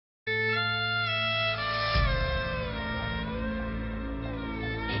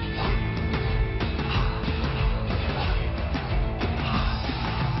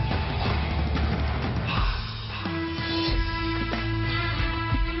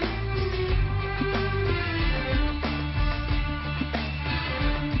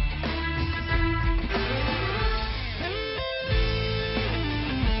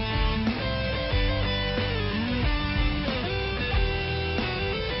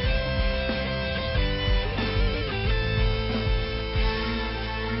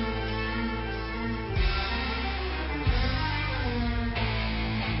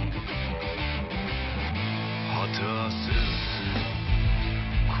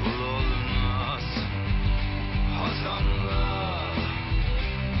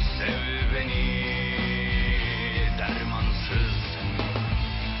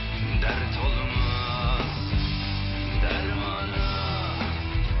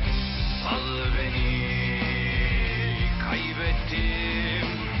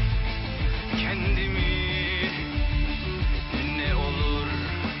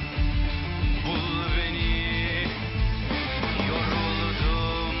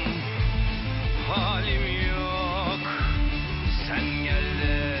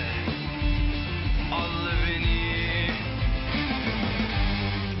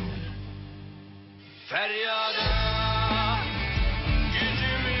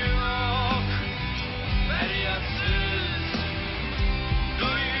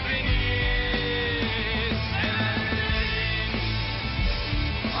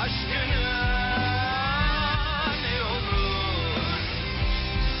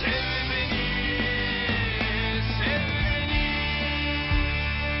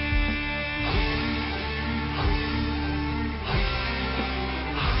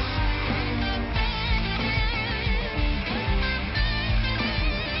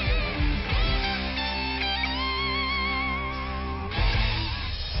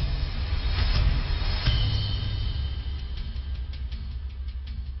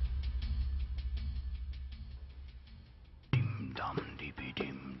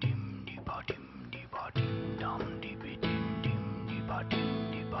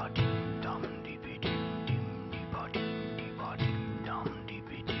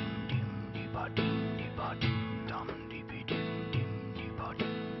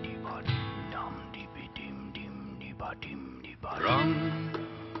Ram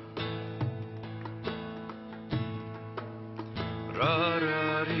ra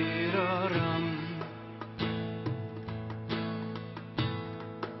ra ri ra ram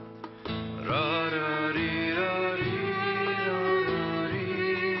ra ra ri ra ri ra ra ri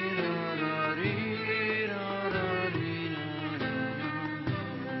ra ra ri ra ra ri ra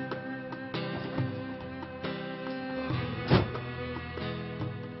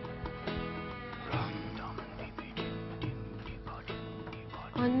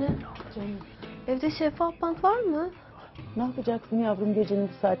Anne, evde şeffaf bant var mı? Ne yapacaksın yavrum gecenin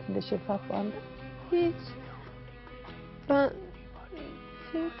bu saatinde şeffaf bandı? Hiç. Ben...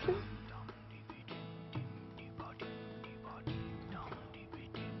 Çünkü...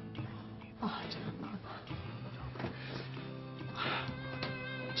 Ah canım.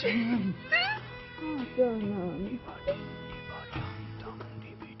 Canım.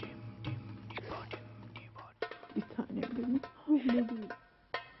 Ah canım. Bir tanem benim. Benim.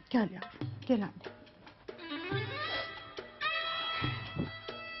 Gel yavrum. Gel anne.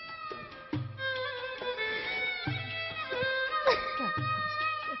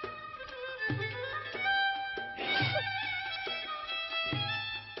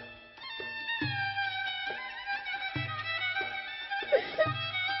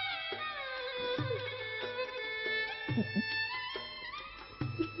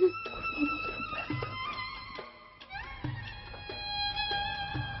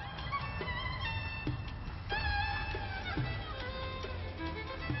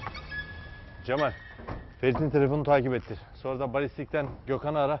 Cemal, Ferit'in telefonunu takip ettir. Sonra da balistikten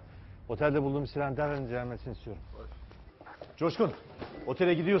Gökhan'ı ara. Otelde bulduğum silahın derhal incelenmesini istiyorum. Coşkun,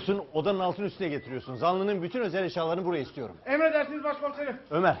 otele gidiyorsun, odanın altını üstüne getiriyorsun. Zanlının bütün özel eşyalarını buraya istiyorum. Emredersiniz başkomiserim.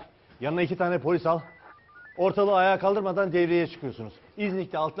 Ömer, yanına 2 tane polis al. Ortalığı ayağa kaldırmadan devreye çıkıyorsunuz.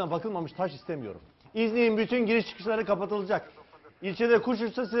 İznik'te altına bakılmamış taş istemiyorum. İznik'in bütün giriş çıkışları kapatılacak. İlçede kuş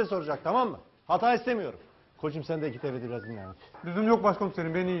uçsa size soracak, tamam mı? Hata istemiyorum. Koçum sen de git eve biraz dinlen. Lüzum yok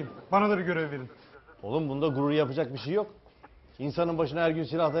başkomiserim, ben iyiyim. Bana da bir görev verin. Oğlum bunda gurur yapacak bir şey yok. İnsanın başına her gün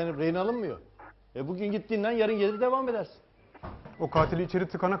silah dayanıp rehin alınmıyor. Bugün gittiğinden yarın gelir devam edersin. O katili içeri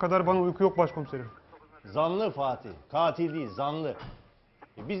tıkana kadar bana uyku yok başkomiserim. Zanlı Fatih, katil değil zanlı.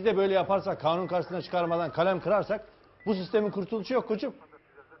 Biz de böyle yaparsak, kanun karşısına çıkarmadan kalem kırarsak bu sistemin kurtuluşu yok koçum.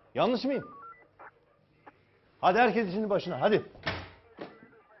 Yanlış mıyım? Hadi herkes işinin başına, hadi.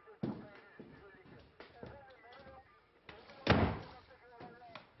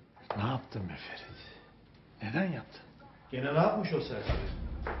 Ne yaptın be Ferit? Neden yaptın? Gene ne yapmış o serseri?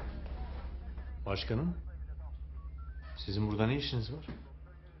 Başkanım, sizin burada ne işiniz var?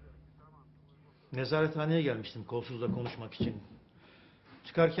 Nezarethaneye gelmiştim kolsuzla konuşmak için.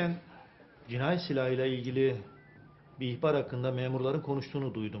 Çıkarken cinayet silahıyla ilgili bir ihbar hakkında memurların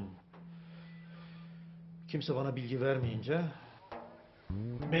konuştuğunu duydum. Kimse bana bilgi vermeyince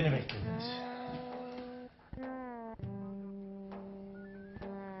beni beklediniz.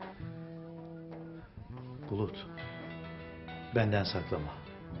 Bulut, benden saklama.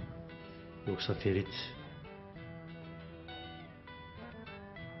 Yoksa Ferit...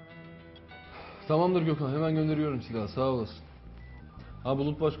 Tamamdır Gökhan, hemen gönderiyorum silahı, sağ olasın. Ha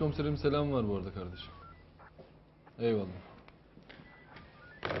Bulut başkomiserim selam var bu arada kardeşim. Eyvallah.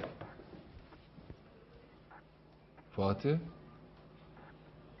 Fatih.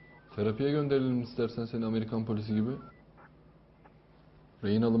 Terapiye gönderelim istersen seni Amerikan polisi gibi.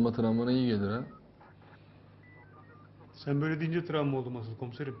 Rehin alınma travmana iyi gelir ha. Sen böyle deyince travma oldum asıl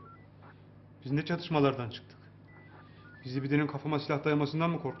komiserim. Biz ne çatışmalardan çıktık. Bizi birinin kafama silah dayamasından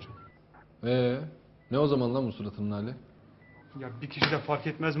mı korkacağım? Ne o zaman lan bu suratının hali? Ya bir kişi de fark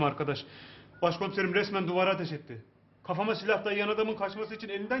etmez mi arkadaş? Başkomiserim resmen duvara ateş etti. Kafama silah dayayan adamın kaçması için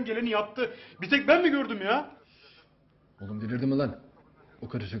elinden geleni yaptı. Bir tek ben mi gördüm ya? Oğlum delirdi mi lan? O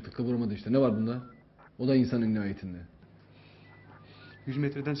karışıklık kıvırmadı işte. Ne var bunda? O da insanın nihayetinde. 100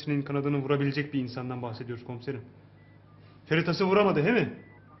 metreden sineğin kanadını vurabilecek bir insandan bahsediyoruz komiserim. Feritası vuramadı he mi?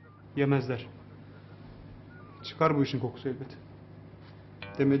 Yemezler. Çıkar bu işin kokusu elbet.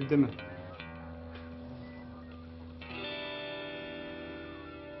 Demedi deme.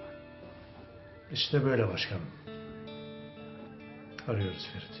 İşte böyle başkanım. Arıyoruz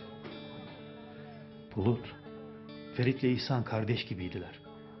Ferit. Bulut, Ferit'le İhsan kardeş gibiydiler.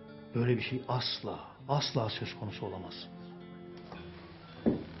 Böyle bir şey asla söz konusu olamaz.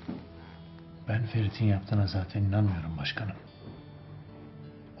 Ben Ferit'in yaptığına zaten inanmıyorum başkanım.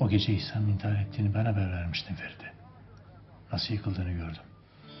 O gece İhsan'ın intihar ettiğini ben haber vermiştim Ferit'e. Nasıl yıkıldığını gördüm.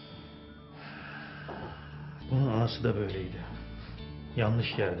 Bunun anası da böyleydi.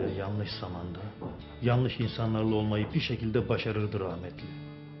 Yanlış yerde, yanlış zamanda, yanlış insanlarla olmayı bir şekilde başarırdı rahmetli.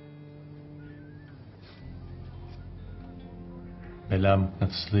 Bela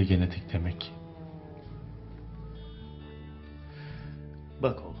mıknatıslığı genetik demek.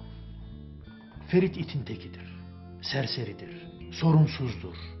 Bak oğlum. Ferit itin tekidir. Serseridir.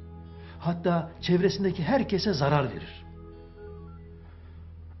 Sorumsuzdur. Hatta çevresindeki herkese zarar verir.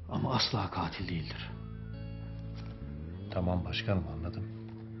 Ama asla katil değildir. Tamam başkanım, anladım.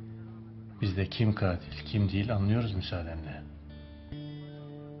 Biz de kim katil kim değil anlıyoruz müsaadenle.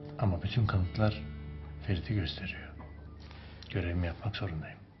 Ama bütün kanıtlar Ferit'i gösteriyor. Görevimi yapmak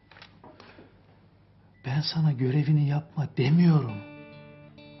zorundayım. Ben sana görevini yapma demiyorum.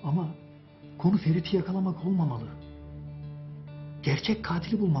 Ama konu Ferit'i yakalamak olmamalı. Gerçek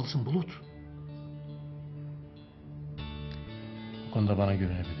katili bulmalısın Bulut. Bu konuda bana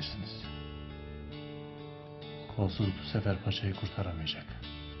güvenebilirsiniz. Kolsuz bu sefer paçayı kurtaramayacak.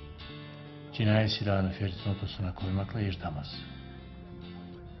 Cinayet silahını Ferit'in odasına koymakla yırtamaz.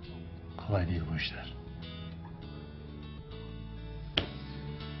 Kolay değil bu işler.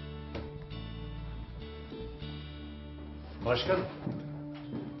 Başkanım.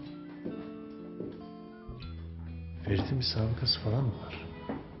 Ferit'in bir sabıkası falan mı var?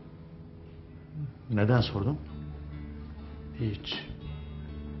 Neden sordun? Hiç.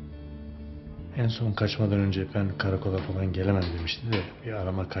 En son kaçmadan önce ben karakola falan gelemem demişti de bir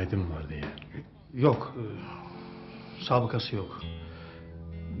arama kaydım var diye. Yok. Sabıkası yok.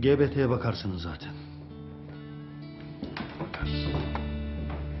 GBT'ye bakarsınız zaten. Bakarız.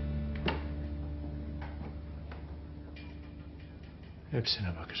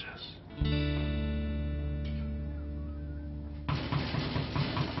 Hepsine bakacağız.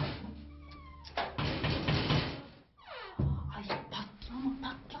 Ay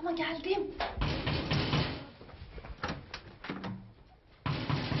patlama geldim.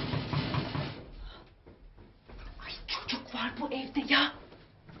 Ay çocuk var bu evde ya.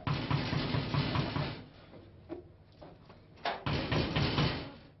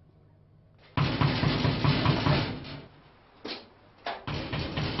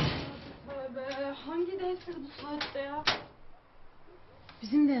 Hangi densiz bu saatte ya?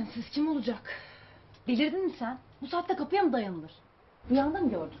 Bizim densiz kim olacak? Delirdin mi sen? Bu saatte kapıya mı dayanılır? Rüyanda mı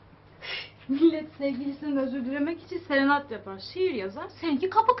gördün? Millet sevgilisinden özür dilemek için serenat yapar, şiir yazar. Seninki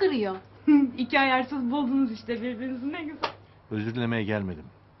kapı kırıyor. 2 ay arsız buldunuz işte birbirinizi, ne güzel. Özür dilemeye gelmedim.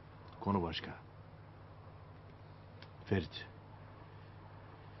 Konu başka. Ferit.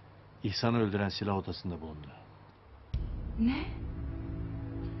 İhsan'ı öldüren silah odasında bulundu. Ne?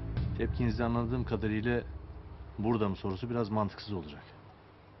 Tepkinizden anladığım kadarıyla burada mı sorusu biraz mantıksız olacak.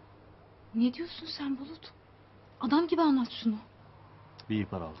 Ne diyorsun sen Bulut? Adam gibi anlat şunu. Bir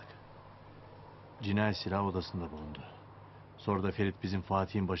ihbar aldık. Cinayet silahı odasında bulundu. Sonra da Ferit bizim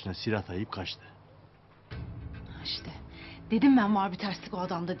Fatih'in başına silah dayayıp kaçtı. İşte dedim ben var bir terslik o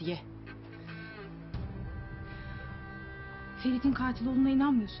adamda diye. Ferit'in katil olduğuna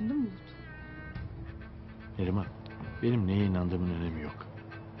inanmıyorsun değil mi Bulut? Neriman, benim neye inandığımın önemi yok.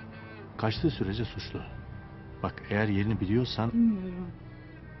 Kaçtığı sürece suçlu. Bak eğer yerini biliyorsan... Bilmiyorum.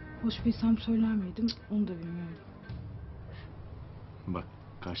 Hoş bilsem söyler miydim onu da bilmiyorum. Bak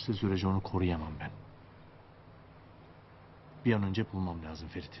kaçtığı sürece onu koruyamam ben. Bir an önce bulmam lazım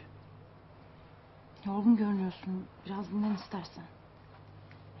Ferit'i. Yorgun görünüyorsun. Biraz dinlen istersen.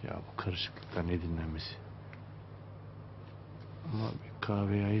 Ya bu karışıklıkta ne dinlenmesi. Ama bir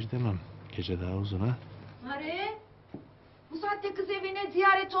kahveye hayır demem. Gece daha uzun ha. Mare, bu saatte kız evine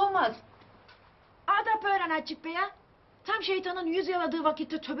ziyaret olmaz. Adap öğren açık be ya. Tam şeytanın yüz yaladığı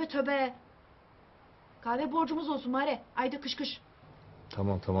vakitte töbe töbe. Kahve borcumuz olsun Mare. Ayda kış kış.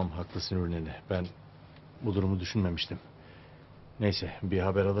 Tamam haklısın Ürneli. Ben bu durumu düşünmemiştim. Neyse bir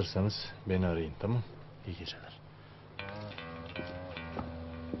haber alırsanız beni arayın, tamam? İyi geceler.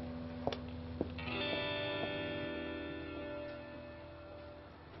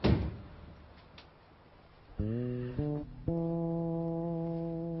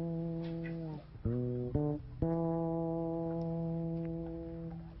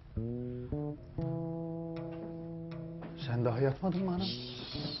 Sen daha yatmadın mı hanım?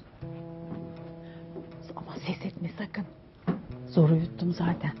 Ama ses etme sakın. Zor uyuttum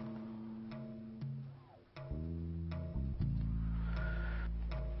zaten.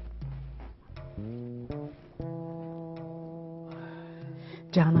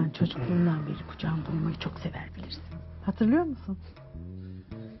 Canan çocukluğundan beri kucağımda uyumayı çok sever bilirsin. Hatırlıyor musun?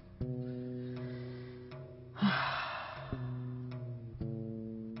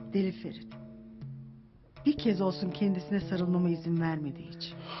 Deli Ferit. Bir kez olsun kendisine sarılmama izin vermedi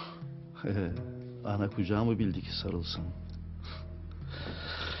hiç. Ana kucağımı bildi ki sarılsın.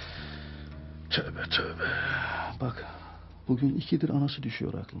 Tövbe tövbe. Bak bugün 2'dir anası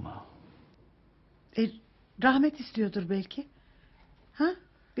düşüyor aklıma. Rahmet istiyordur belki. Ha?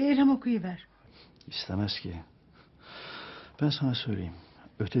 Bir elham okuyuver. İstemez ki. Ben sana söyleyeyim.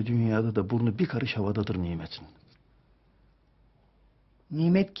 Öte dünyada da burnu bir karış havadadır nimetin.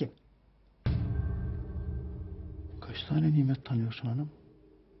 Nimet kim? Kaç tane nimet tanıyorsun hanım?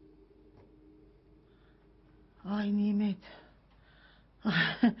 Ay Nimet.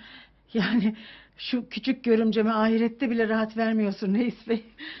 Yani şu küçük görümceme ahirette bile rahat vermiyorsun Reis Bey.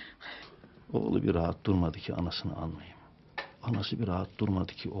 Oğlu bir rahat durmadı ki anasını anmayayım. Anası bir rahat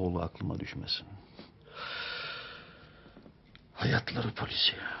durmadı ki oğlu aklıma düşmesin. Hayatları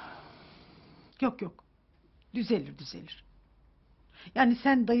polisi. Yok yok. Düzelir düzelir. Yani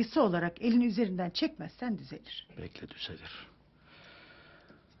sen dayısı olarak elini üzerinden çekmezsen düzelir. Bekle düzelir.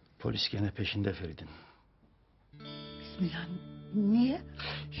 Polis gene peşinde Ferit'in. Bismillah. Niye?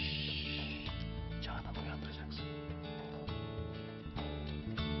 Canan'ı uyandıracaksın.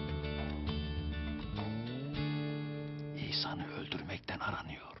 İhsan'ı öldürmekten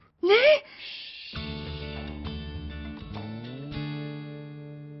aranıyor. Ne?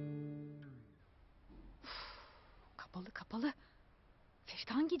 Kapalı kapalı.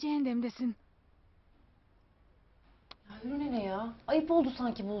 Ferit hangi cehennemdesin? Ya yürü nene ya. Ayıp oldu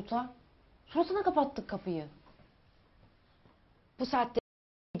sanki Bulut'a. Suratına kapattık kapıyı. Bu saatte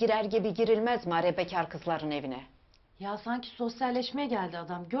girer gibi girilmez mi bekar kızların evine? Ya sanki sosyalleşmeye geldi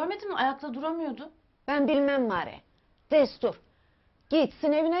adam. Görmedin mi? Ayakta duramıyordu. Ben bilmem Mare. Destur.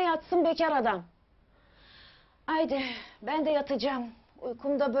 Gitsin evine yatsın bekar adam. Haydi ben de yatacağım.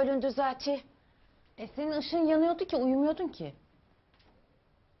 Uykum da bölündü zaten. Senin ışığın yanıyordu ki uyumuyordun ki.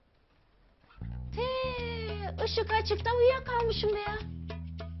 Işık açıkta uyuyakalmışım be ya.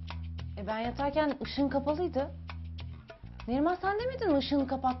 Ben yatarken ışığın kapalıydı. Neriman sen demedin mi ışığını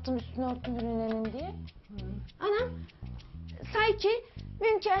kapattım üstünü örttüm ürünelim diye? Anam sanki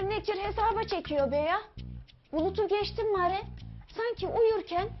Münker Nekir hesaba çekiyor be ya. Bulutu geçtim Mare. Sanki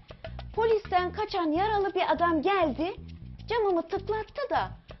uyurken polisten kaçan yaralı bir adam geldi. Camımı tıklattı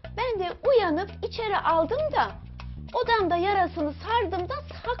da ben de uyanıp içeri aldım da odamda yarasını sardım da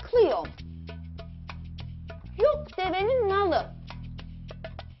saklıyorum. Yok devenin nalı.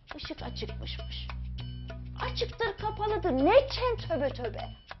 Işık açıkmışmış. Açıktır kapalıdır ne çen töbe töbe.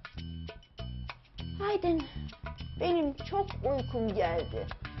 Haydin benim çok uykum geldi.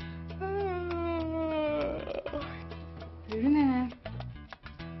 Yürü nene.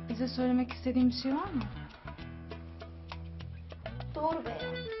 Bize söylemek istediğin bir şey var mı? Doğru be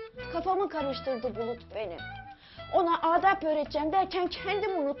ya. Kafamı karıştırdı Bulut benim. Ona adap öğreteceğim derken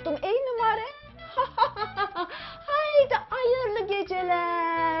kendim unuttum. Ey numara. Haydi hayırlı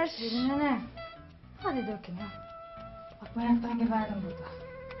geceler. Yürü nene. Hadi dökün ya. Bak meraktan geberdim burada.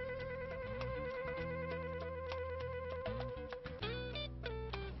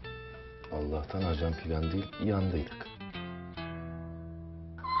 Allah'tan ajan plan değil, yandaydık.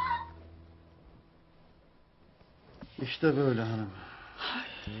 İşte böyle hanım.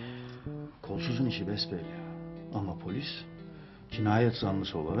 Kolsuzun işi besbelli. Ama polis cinayet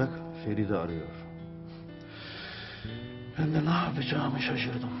zanlısı olarak Ferit'i arıyor. Ben de ne yapacağımı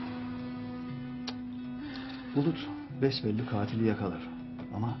şaşırdım. Bulut besbelli katili yakalar.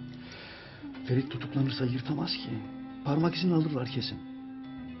 Ama Ferit tutuklanırsa yırtamaz ki. Parmak izini alırlar kesin.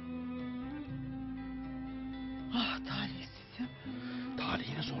 Ah talihsizim.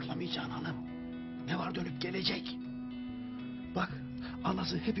 Talihini zorlamayacaksın hanım. Ne var dönüp gelecek. Bak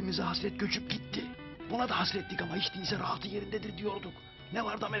anası hepimize hasret göçüp gitti. Buna da hasrettik ama hiç değilse rahatı yerindedir diyorduk. Ne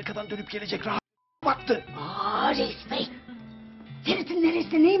vardı Amerika'dan dönüp gelecek rahat baktı. Aa Reis Bey. Ferit'in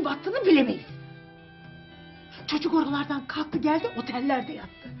neresinde neyin battığını bilemeyiz. Çocuk oralardan kalktı geldi otellerde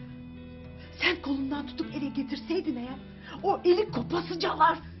yattı. Sen kolundan tutup eve getirseydin eğer o eli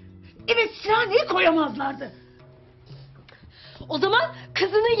kopasıcalar eve silahneyi koyamazlardı. O zaman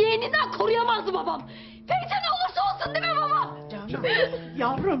kızını yeğeninden koruyamazdı babam. Ferit'e ne olursa olsun değil mi baba? Canım,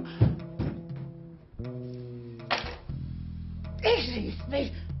 yavrum. Reis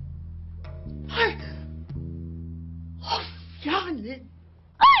Bey. Ay. Of yani.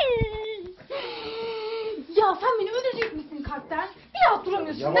 Ay! Ya sen beni öldürecek misin kalpten? Bir rahat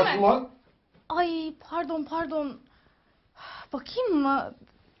duramıyorsun değil mi? lan. Ay pardon. Bakayım mı?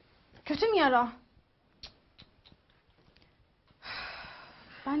 Kötü mü yara?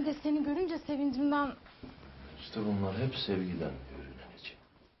 Ben de seni görünce sevincimden... İşte bunlar hep sevgiden görünen için.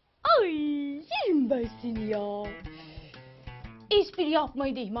 Ay yerim ben seni ya. Espri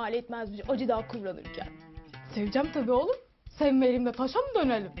yapmayı da ihmal etmezmiş acıdan kıvranırken. Seveceğim tabii oğlum. Sevmeyelim taşa mı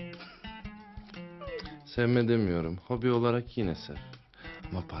dönelim? Sevme demiyorum. Hobi olarak yine sev.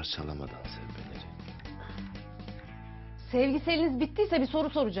 Ama parçalamadan sev beni. Sevgiseliniz bittiyse bir soru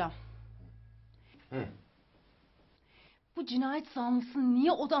soracağım. Bu cinayet zanlısını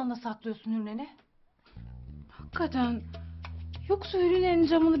niye odanda saklıyorsun Hürnen'e? Hakikaten. Yoksa Hürriye'nin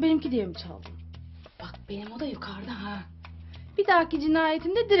camını benimki diye mi çaldın? Bak benim oda yukarıda ha. Bir dahaki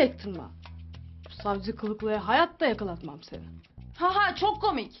cinayetinde direkt tırma. Bu savcı kılıklıya hayatta yakalatmam seni. Ha ha, çok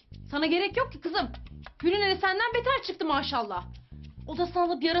komik. Sana gerek yok ki kızım. Hürnen'e senden beter çıktı maşallah. Odasına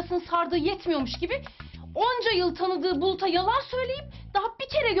alıp yarasını sardığı yetmiyormuş gibi onca yıl tanıdığı Bulut'a yalan söyleyip daha bir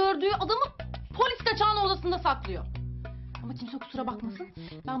kere gördüğü adamı polis kaçağının odasında saklıyor. Ama kimse kusura bakmasın.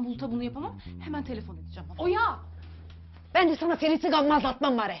 Ben Bulut'a bunu yapamam. Hemen telefon edeceğim. Oya! Ben de sana Ferit'i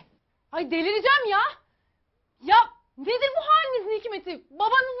gammazlatmam bari. Ay delireceğim ya! Ya nedir bu halinizin hikmeti?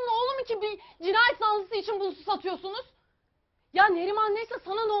 Babanızın oğlu mu ki bir cinayet zanlısı için Bulut'u satıyorsunuz? Ya Neriman neyse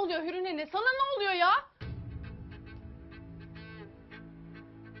sana ne oluyor Hürriyene? Sana ne oluyor ya?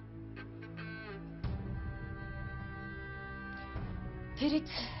 Ferit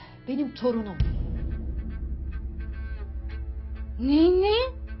benim torunum. Ne?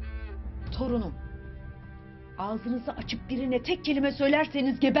 Torunum. Ağzınızı açıp birine tek kelime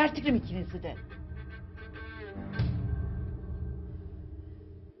söylerseniz gebertirim ikinizi de.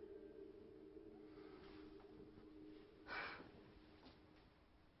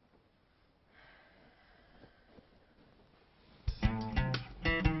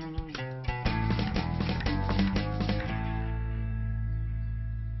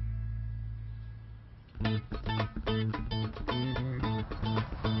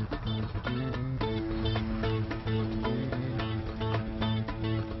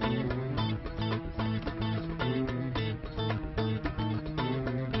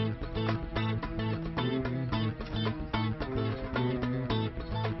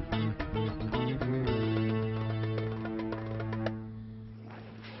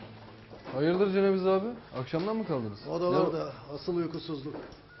 Hayırdır Ceneviz abi? Akşamdan mı kaldınız? Odalarda asıl uykusuzluk.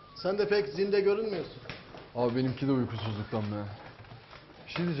 Sen de pek zinde görünmüyorsun. Abi benimki de uykusuzluktan be.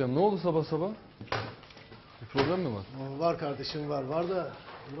 Bir şey diyeceğim, ne oldu sabah sabah? Bir problem mi var? Var kardeşim var da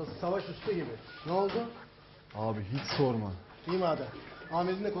burası savaş üstü gibi. Ne oldu? Abi hiç sorma. İyi madem.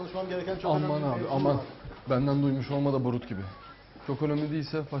 Amirinle konuşmam gereken çok önemli Aman bir abi mevzu aman. var. Benden duymuş olma da barut gibi. Çok önemli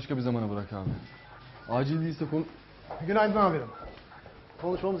değilse başka bir zamana bırak abi. Acil değilse Günaydın amirim.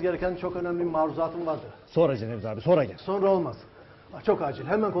 Konuşmamız gereken çok önemli bir maruzatım vardı. Sonra Cenevz abi sonra gel. Sonra olmaz. Çok acil.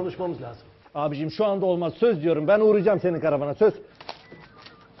 Hemen konuşmamız lazım. Abicim şu anda olmaz, söz diyorum. Ben uğrayacağım senin karavana, söz.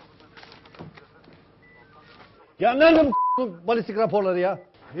 Ya nerede bu balistik raporları ya?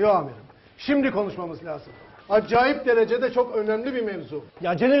 Yok amirim. Şimdi konuşmamız lazım. Acayip derecede çok önemli bir mevzu.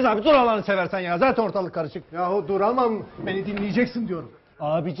 Ya Cenevz abi dur Allah'ını seversen ya. Zaten ortalık karışık. Yahu duramam. Beni dinleyeceksin diyorum.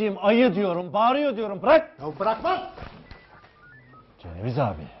 Abicim ayı diyorum, bağırıyor diyorum. Bırak. Ya bırakmam. Cenevz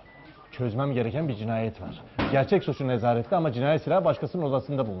abi, çözmem gereken bir cinayet var. Gerçek suçu nezarette ama cinayet silahı başkasının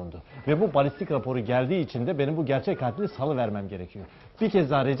odasında bulundu. Ve bu balistik raporu geldiği için de benim bu gerçek katili salıvermem gerekiyor. Bir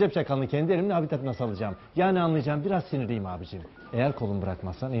kez daha Recep Çakal'ını kendi elimle habitatına salacağım. Yani anlayacağım, biraz sinirliyim abicim. Eğer kolum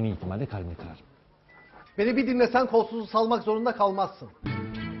bırakmazsan en iyi ihtimalle kalbini kırarım. Beni bir dinlesen kolsuzu salmak zorunda kalmazsın.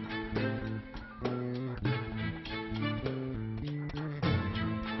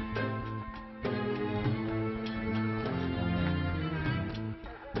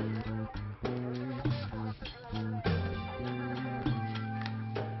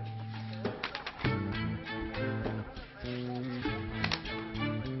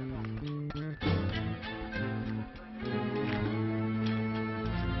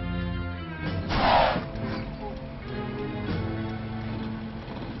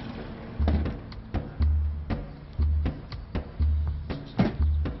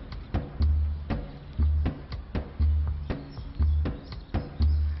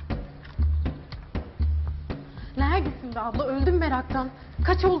 Neredesin be abla? Öldüm meraktan.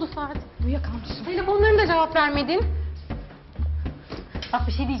 Kaç oldu saat? Uyuyakalmışım. Telefonlarına da cevap vermedin. Bak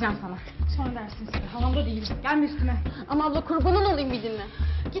bir şey diyeceğim sana. Sonra dersin size. Havamda değilim. Gelme üstüme. Ama abla kurbanın olayım bir dinle.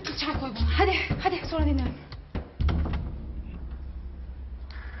 Git bir çay koy bana. Hadi sonra dinlerim.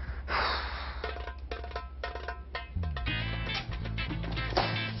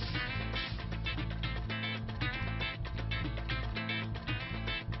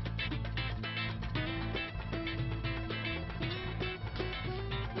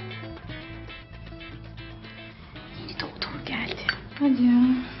 Yeni doktor geldi. Hadi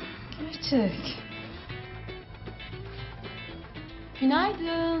ya. Gerçek.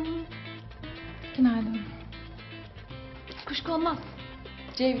 Günaydın. Günaydın. Kuşku olmaz.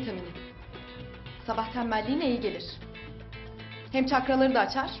 C vitamini. Sabah tembelliğine iyi gelir. Hem çakraları da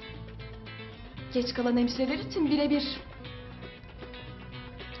açar. Geç kalan hemşireler için birebir.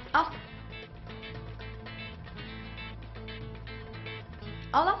 Al.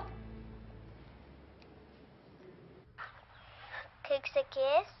 Al al.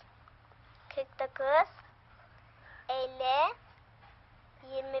 49, 50,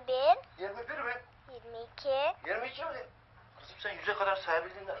 21, 21 mi? 22. 22 mi? Kızım sen 100'e kadar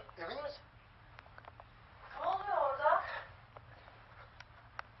sayabildiğinden emin misin? Ne oluyor orada?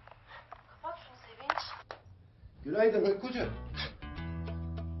 Kapat şunu Sevinç. Günaydın uykucu.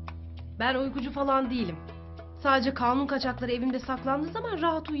 Ben uykucu falan değilim. Sadece kanun kaçakları evimde saklandığı zaman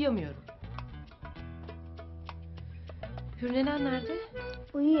rahat uyuyamıyorum. Hürnenen nerede?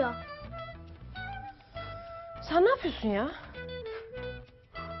 Uyuyor. Sen ne yapıyorsun ya?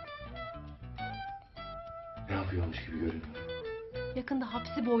 Ne yapıyormuş gibi görünüyor. Yakında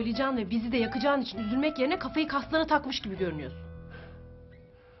hapsi boylayacağın ve bizi de yakacağın için üzülmek yerine kafayı kaslarına takmış gibi görünüyorsun.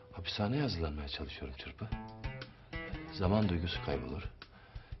 Hapishaneye hazırlanmaya çalışıyorum Çırpı. Zaman duygusu kaybolur.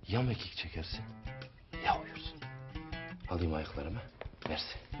 Ya mekik çekersin ya uyursun. Alayım ayaklarımı.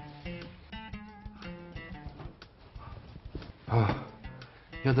 Mersi. Ah,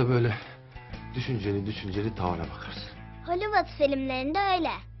 ya da böyle düşünceli tavana bakarsın. Hollywood filmlerinde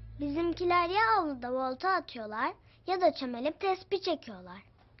öyle. Bizimkiler ya avluda volta atıyorlar ya da çömelip tespih çekiyorlar.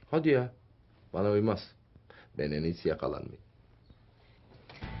 Hadi ya. Bana uymaz. Ben en iyisi yakalanmayayım.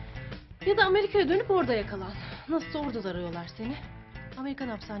 Ya da Amerika'ya dönüp orada yakalan. Nasılsa orada da arıyorlar seni. Amerikan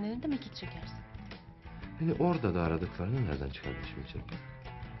hapishanelerinde mekik çekersin. Beni orada da aradıklarını nereden çıkardın şimdi Çırpı?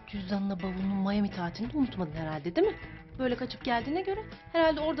 Cüzdanına bavulunun Miami tatilini unutmadın herhalde değil mi? Böyle kaçıp geldiğine göre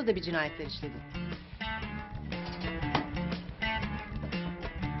herhalde orada da bir cinayetler işledin.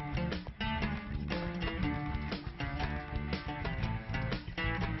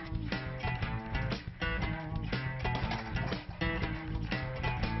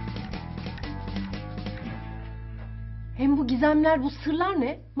 Hem bu gizemler, bu sırlar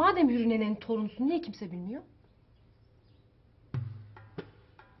ne? Madem Hürriye'nin torunusun niye kimse bilmiyor?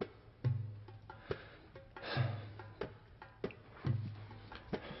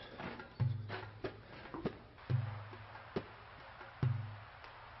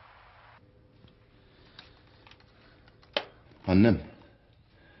 Annem,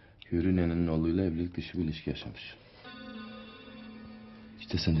 Hürriye'nin oğluyla evlilik dışı bir ilişki yaşamış.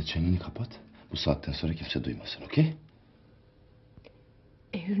 İşte sen de çeneni kapat. Bu saatten sonra kimse duymasın, okey?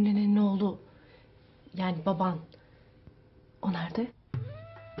 Hürriye'nin oğlu, yani baban, o nerede?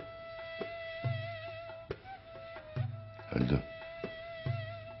 Öldü.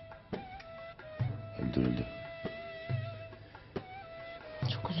 Öldürüldü.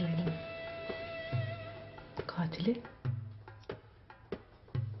 Çok üzüldüm. Katili?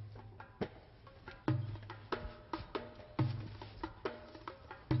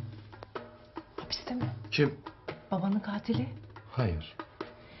 Hapiste mi? Kim? Babanın katili? Hayır.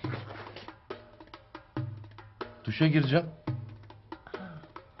 Duşa gireceğim.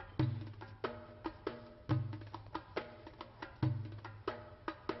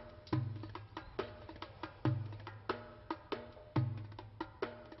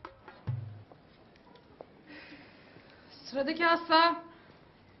 Sıradaki hasta.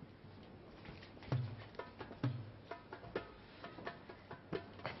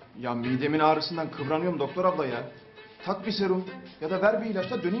 Ya midemin ağrısından kıvranıyorum doktor abla ya. Tak bir serum ya da ver bir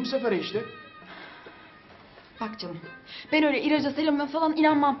ilaç da döneyim sefere işte. Bak canım, ben öyle ilaca selamına falan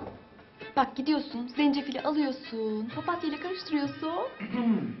inanmam. Bak gidiyorsun, zencefili alıyorsun, papatyayla karıştırıyorsun.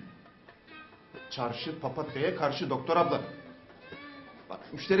 Çarşı papatyaya karşı doktor abla.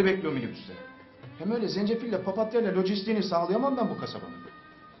 Bak müşteri bekliyor minibüste. Hem öyle zencefille papatyayla lojistiğini sağlayamam ben bu kasabanın.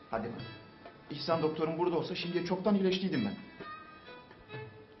 Hadi bak. İhsan doktorum burada olsa şimdiye çoktan iyileştiydim ben.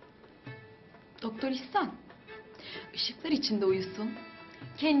 Doktor İhsan, ışıklar içinde uyusun.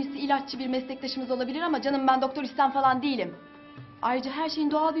 Kendisi ilaççı bir meslektaşımız olabilir ama canım ben Doktor İhsan falan değilim. Ayrıca her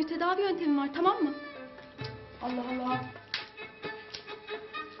şeyin doğal bir tedavi yöntemi var, tamam mı? Allah Allah.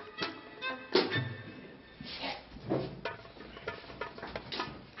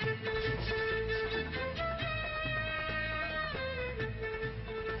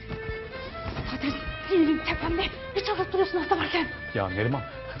 Hadi sinirim tepemde. Ne çalıp duruyorsun hasta varken? Ya Neriman,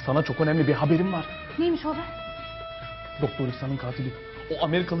 sana çok önemli bir haberim var. Neymiş o haber? Doktor İhsan'ın katili. O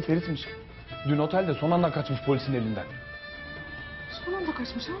Amerikalı Ferit'miş. Dün otelde son anda kaçmış polisin elinden. Son anda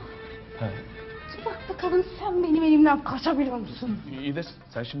kaçmış ha? He. Bak bakalım sen benim elimden kaçabiliyor musun? İyi de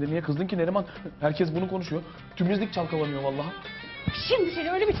sen şimdi niye kızdın ki Neriman? Herkes bunu konuşuyor. Tümizlik çalkalanıyor vallahi. Şimdi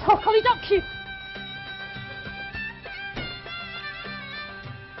seni öyle bir çalkalayacağım ki.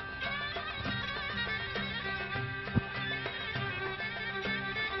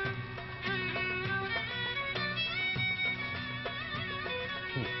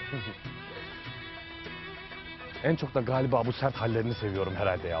 En çok da galiba bu sert hallerini seviyorum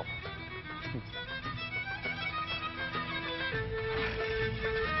herhalde ya.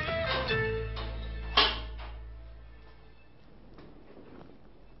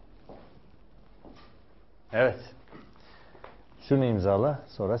 Evet. Şunu imzala,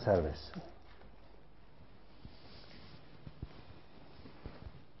 sonra serbest.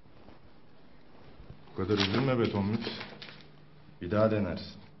 Bu kadar üzülme be Tomris. Bir daha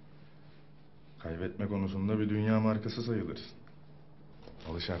denersin. Kaybetme konusunda bir dünya markası sayılırsın.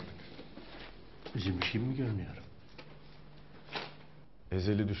 Alış artık. Üzülmüşüm mi görmüyorum?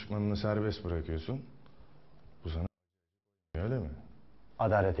 Ezeli düşmanını serbest bırakıyorsun. Bu sana öyle mi?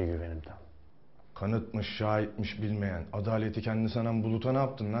 Adalete güvenim tam. Kanıtmış, şahitmiş bilmeyen, adaleti kendi sanan Bulut'a ne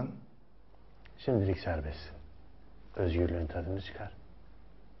yaptın lan? Şimdilik serbestsin. Özgürlüğün tadını çıkar.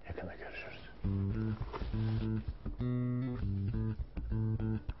 Yakında görüşürüz.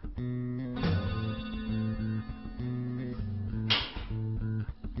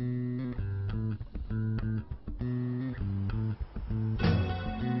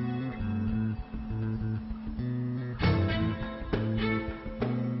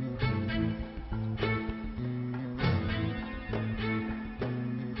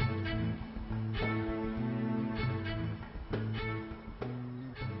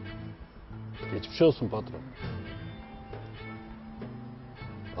 Geçmiş olsun patron.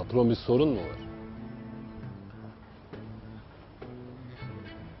 Patron, bir sorun mu var?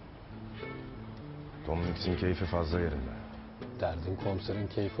 Tomriks'in keyfi fazla yerinde. Derdin komiserin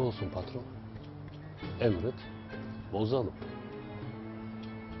keyfi olsun patron. Emret, bozalım.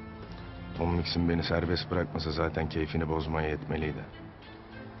 Tomriks'in beni serbest bırakması zaten keyfini bozmaya yetmeliydi.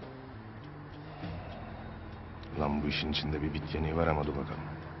 Lan bu işin içinde bir bit yeniği var ama dur bakalım.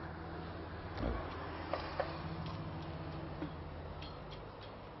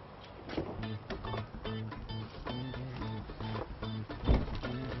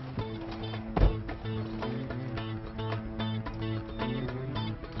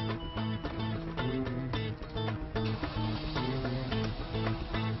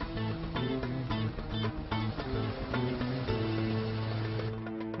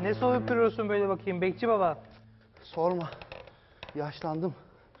 Ne soğuk duruyorsun böyle bakayım bekçi baba? Sorma. Yaşlandım.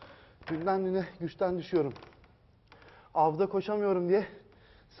 Günden güne güçten düşüyorum. Avda koşamıyorum diye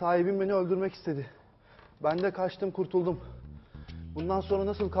sahibim beni öldürmek istedi. Ben de kaçtım, kurtuldum. Bundan sonra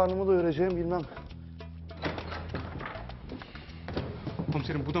nasıl karnımı doyuracağım bilmem.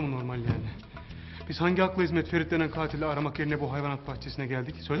 Komiserim bu da mı normal yani? Biz hangi hakla hizmet Ferit denen katili aramak yerine bu hayvanat bahçesine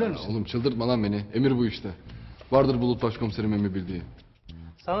geldik? Söyler misin? Oğlum çıldırtma lan beni. Emir bu işte. Vardır Bulut başkomiserim emmi bildiği.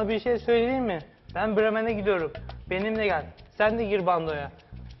 Sana bir şey söyleyeyim mi? Ben Bremen'e gidiyorum. Benimle gel. Sen de gir bandoya.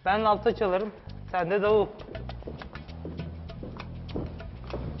 Ben altta çalarım. Sen de davul.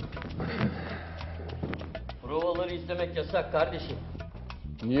 Provaları izlemek yasak kardeşim.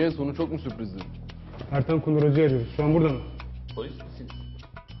 Niye? Sonu çok mu sürprizdi? Ertan Kunduracı'yı arıyoruz. Şu an burada mı? Polis misiniz?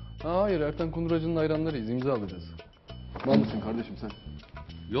 Hayır, Ertan Kunduracı'nın hayranlarıyız. İmza alacağız. Var mısın kardeşim sen?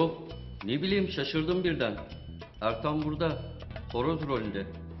 Yok. Ne bileyim şaşırdım birden. Ertan burada. Horoz rolünde.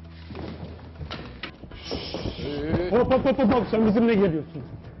 Hop hop hop hop sen bizimle geliyorsun.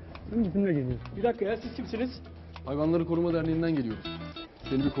 Sen bizimle geliyorsun. Bir dakika ya, siz kimsiniz? Hayvanları Koruma Derneği'nden geliyoruz.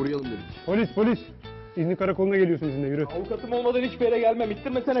 Seni bir koruyalım dedik. Polis. İznik karakoluna geliyorsun bizimle yürü. Avukatım olmadan hiçbir yere gelmem.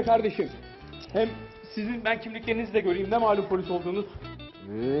 İttirmesene kardeşim. Hem sizin ben kimliklerinizi de göreyim. Ne malum polis olduğunuz.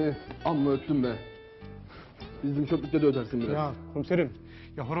 Amma öptüm be. Bizim çöplükte de ödersin biraz. Ya komiserim.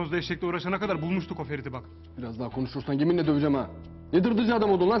 Ya horozla eşekle uğraşana kadar bulmuştuk o Ferit'i bak. Biraz daha konuşursan yeminle döveceğim ha. Ne dırdırcı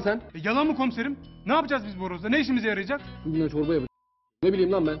adam oldun lan sen? Yalan mı komiserim? Ne yapacağız biz bu horozla? Ne işimize yarayacak? Bugüne çorba yapacağım. Ne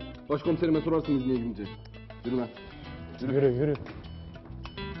bileyim lan ben. Başkomiserime sorarsınız niye gidince. Yürü lan. Yürü.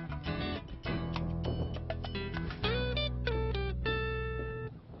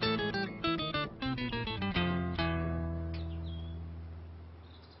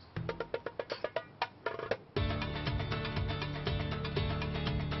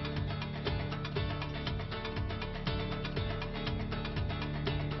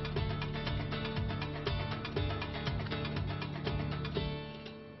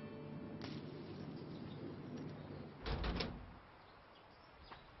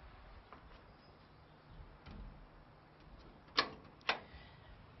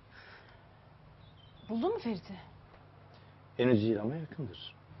 Buldun mu Ferit'i? Henüz değil ama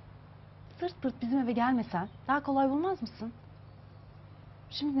yakındır. Sırt pırt bizim eve gelmesen daha kolay bulmaz mısın?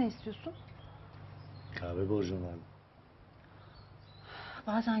 Şimdi ne istiyorsun? Kahve borcum var mı?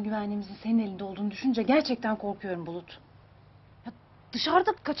 Bazen güvenliğimizin senin elinde olduğunu düşünce gerçekten korkuyorum Bulut. Ya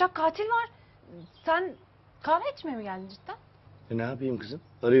dışarıda kaçak katil var. Sen kahve içmeye mi geldin cidden? Ne yapayım kızım?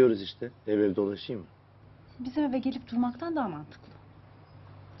 Arıyoruz işte. Ev dolaşayım mı? Bizim eve gelip durmaktan daha mantıklı.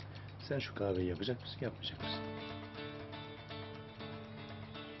 Sen şu kahveyi yapacak mısın, yapmayacak mısın?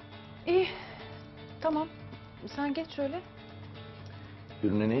 İyi. Tamam. Sen geç şöyle.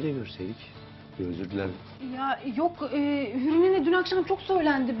 Ürüne neyle görseydik? çıkıyor, özür dilerim. Ya yok, Hürriye'ne dün akşam çok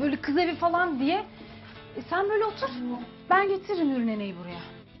söylendi. Böyle kız evi falan diye. Sen böyle otur. Ben getiririm Hürriye'yi buraya.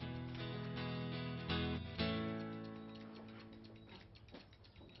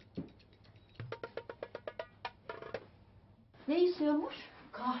 Ne istiyormuş?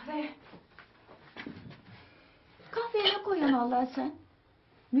 Kahve. Kahveye ne koyuyorsun Allah sen?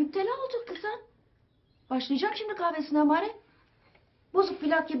 Müptela olduk kızım. Başlayacak şimdi kahvesine bari. Bozuk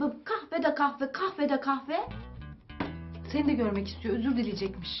plak gibi kahvede kahve, kahvede kahve. Seni de görmek istiyor, özür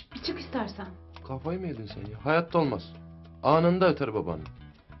dileyecekmiş. Bir çık istersen. Kafayı mı yedin sen ya? Hayatta olmaz. Anında öter babanın.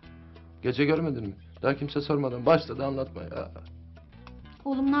 Gece görmedin mi? Daha kimse sormadan başladı anlatma ya.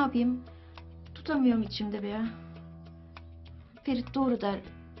 Oğlum ne yapayım? Tutamıyorum içimde be ya. Ferit doğru der.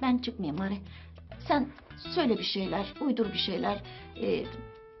 Ben çıkmayayım bari. Sen söyle bir şeyler, uydur bir şeyler.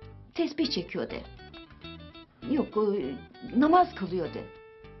 Tesbih çekiyor de. Yok, namaz kılıyor de.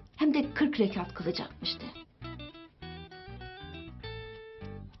 Hem de 40 rekat kılacakmış de.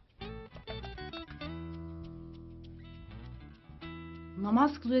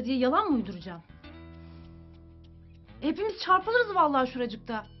 Namaz kılıyor diye yalan mı uyduracağım? Hepimiz çarpılırız vallahi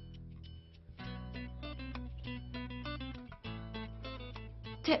şuracıkta.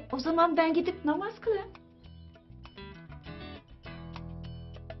 O zaman ben gidip namaz kılayım.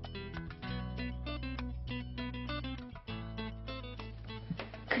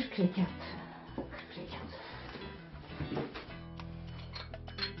 Kırk rekat. 40 rekat.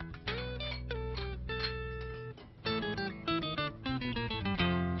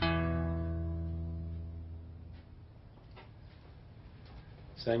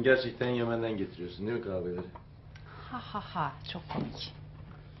 Sen gerçekten Yemen'den getiriyorsun değil mi kahveleri? Ha ha ha, çok komik.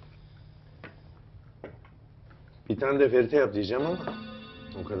 Bir tane de Ferit'e yap diyeceğim ama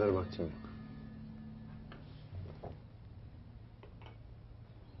o kadar vaktim yok.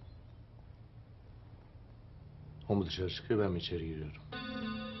 O mu dışarı çıkıyor, ben mi içeri giriyorum?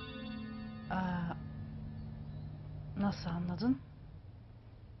 Nasıl anladın?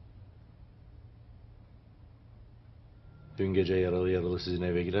 Dün gece yaralı yaralı sizin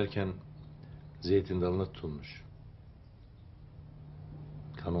eve girerken zeytin dalına tutulmuş.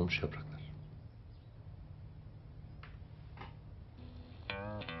 Kan olmuş yapraklar.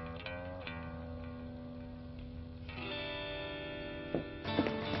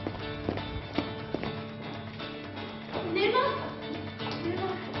 Neriman!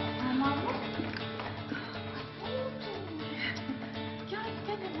 Neriman mı? Gel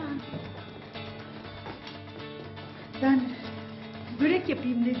hemen. Ben börek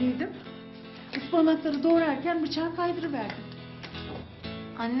yapayım dediydim. Ispanakları doğrarken bıçağı kaydırıverdim.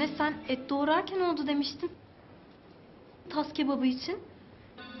 Anne sen et doğrarken oldu demiştin. Tas kebabı için.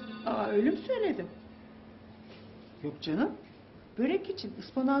 Aa, öyle mi söyledim? Yok canım. Börek için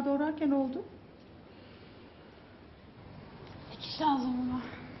ıspanağı doğrarken oldu. Dikiş lazım buna.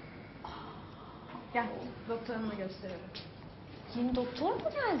 Gel, doktor hanıma gösterelim. Yeni doktor mu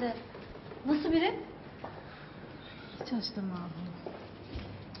geldi? Nasıl biri? Hiç açtım abi.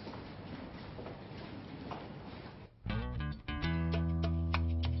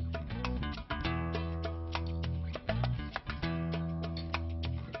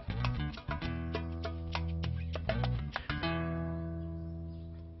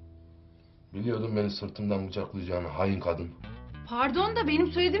 Biliyordum beni sırtımdan bıçaklayacağını hain kadın. Pardon da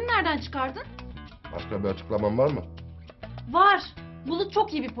benim söylediğimi nereden çıkardın? Başka bir açıklaman var mı? Var. Bulut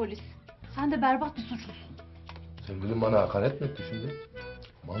çok iyi bir polis. Sen de berbat bir suçlusun. Sevgilim bana hakaret mi etti şimdi?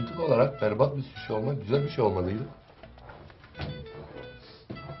 Mantık olarak berbat bir suçlu olmak güzel bir şey olmalıydı.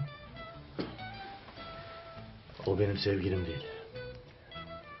 O benim sevgilim değil.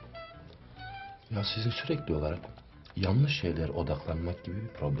 Ya sizin sürekli olarak yanlış şeylere odaklanmak gibi bir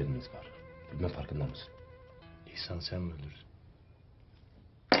probleminiz var. Bilmem farkında mısın? İhsan sen mi öldürdün?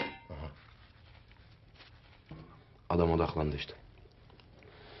 Aha. Adam odaklandı işte.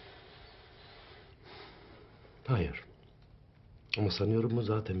 Hayır. Ama sanıyorum mu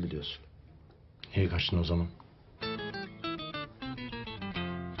zaten biliyorsun. Niye kaçtın o zaman?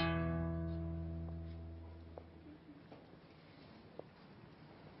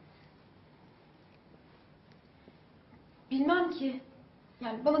 Bilmem ki.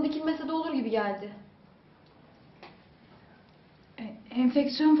 Yani bana dikilmese de olur gibi geldi.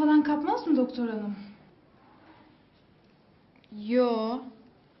 Enfeksiyon falan kapmaz mı doktor hanım? Yo.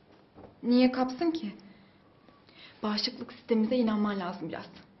 Niye kapsın ki? Bağışıklık sistemimize inanman lazım biraz.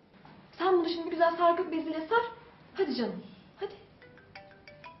 Sen bunu şimdi güzel sargı beziyle sar. Hadi canım. Hadi.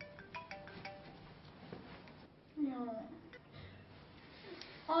 Ya.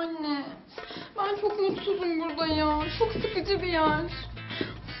 Anne. Ben çok mutsuzum burada ya. Çok sıkıcı bir yer.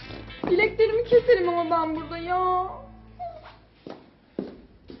 Bileklerimi keserim ama ben burada ya.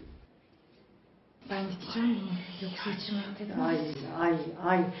 Ben dikeceğim bunu. Yoksa içime eder.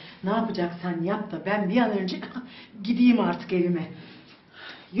 Ay. Ne yapacaksan yap da ben bir an önce gideyim artık evime.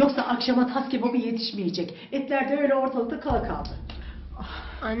 Yoksa akşama tas kebabı yetişmeyecek. Etler de öyle ortalıkta kala kaldı.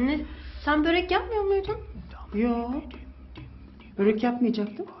 Anne sen börek yapmıyor muydun? Yo. Börek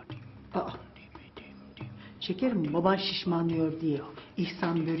yapmayacaktım. Aa. Şekerim, baban şişmanlıyor diye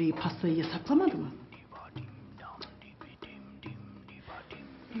İhsan böreği pastayı yasaklamadı mı?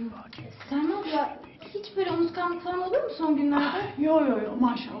 Selma abla hiç böyle unutkanlık falan olur mu son günlerde? Yo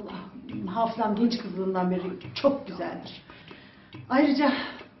maşallah. Hafızam genç kızlığından beri çok güzeldir. Ayrıca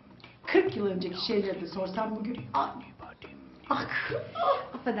 40 yıl önceki şeyleri de sorsam bugün...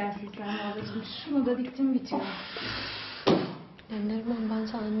 Affedersin Selma ablacığım. Şunu da diktim bitiyor. Neriman ben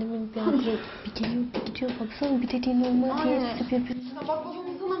sana annemin bir anda bir geliyor bir gidiyor. Baksana bir dediğin olmaz diye sıkıp yapıyor. Ya bak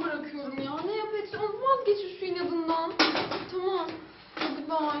babamı sana bırakıyorum ya. Ne yapacağım? Vazgeç şu inadından. Tamam. Hadi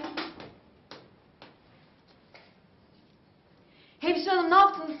bay. Hemşire hanım ne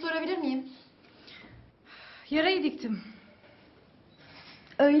yaptığınızı sorabilir miyim? Yarayı diktim.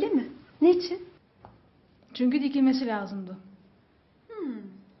 Öyle mi? Niçin? Çünkü dikilmesi lazımdı.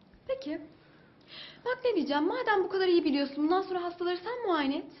 Peki. Bak ne diyeceğim. Madem bu kadar iyi biliyorsun bundan sonra hastaları sen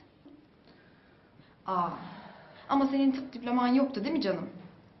muayene et. Ama senin tıp diploman yoktu değil mi canım?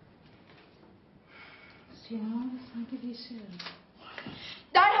 Ya sanki bir işe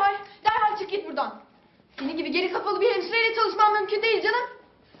yarar. Derhal çık git buradan. Senin gibi geri kafalı bir hemşireyle çalışmam mümkün değil canım.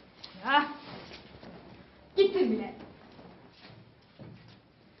 Ya. Gittin bile.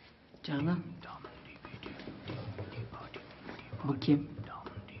 Canım. Bu kim?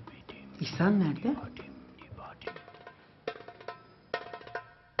 İhsan nerede?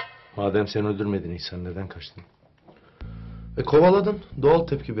 Madem sen öldürmedin İhsan neden kaçtın? Kovaladın. Doğal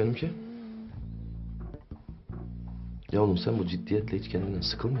tepki benimki. Ya oğlum sen bu ciddiyetle hiç kendinden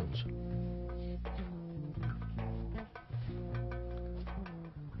sıkılmıyor musun?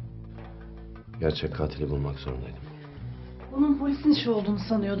 Gerçek katili bulmak zorundaydım. Bunun polisin işi olduğunu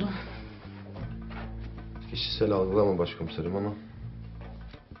sanıyordum. Kişisel algılama başkomiserim ama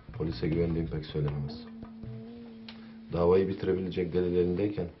polise güvendiğim pek söylenemez. Davayı bitirebilecek delil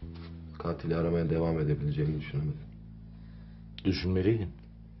elindeyken katili aramaya devam edebileceğimi düşünemedim. Düşünmeliydin.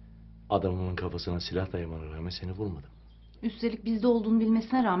 Adamımın kafasına silah dayamana rağmen seni vurmadım. Üstelik bizde olduğunu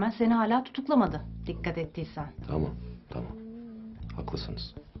bilmesine rağmen seni hala tutuklamadı. Dikkat ettiysen. Tamam.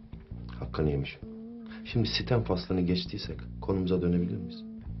 Haklısınız. Hakkını yemişim. Şimdi sitem faslını geçtiysek konumuza dönebilir miyiz?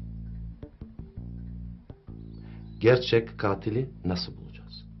 Gerçek katili nasıl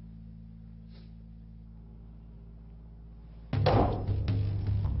bulacağız?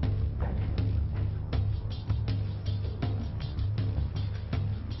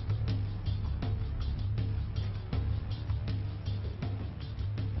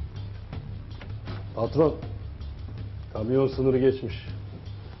 Patron, kamyon sınırı geçmiş.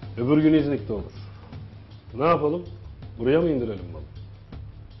 Öbür gün İznik'te olur. Ne yapalım? Buraya mı indirelim malı?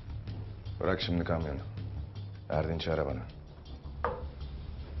 Bırak şimdi kamyonu. Erdinç'i ara bana.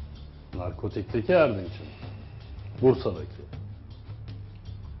 Narkotikteki Erdinç'in. Bursa'daki.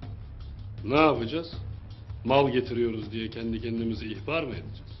 Ne yapacağız? Mal getiriyoruz diye kendi kendimizi ihbar mı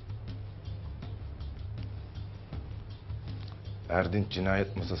edeceğiz? Erdinç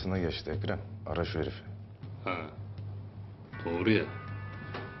cinayet masasına geçti Ekrem. Ara şu herifi. Ha. Doğru ya.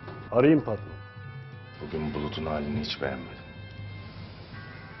 Arayayım patron. Bugün Bulut'un halini hiç beğenmedim.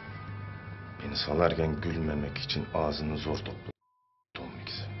 Beni salarken gülmemek için ağzını zor topladı.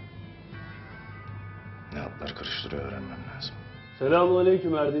 Tomikse. Ne atlar karıştırıyor öğrenmem lazım.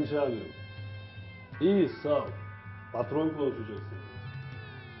 Selamünaleyküm Erdinç amirim. İyi sağ ol. Patron konuşacaksın.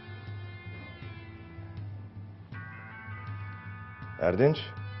 Erdinç.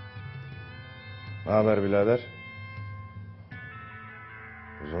 Ne haber birader?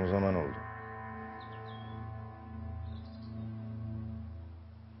 Uzun zaman oldu.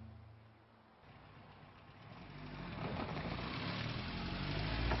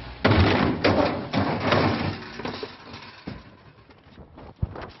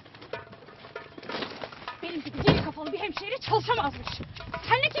 Benim gibi geri kafalı bir hemşireyle çalışamazmış.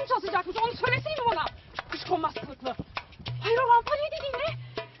 Seninle kim çalışacakmış onu söylesene bana. Kuşkonmaz kılıklı. Hayır olan parayı dediğin ne?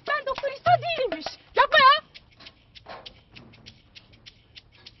 Ben doktor İhsan değilimmiş. Yapma ya.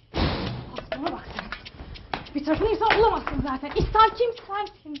 Aklına bak sen. Bir tarafını insan bulamazsın zaten. İhsan kim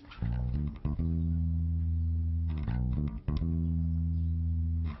sensin.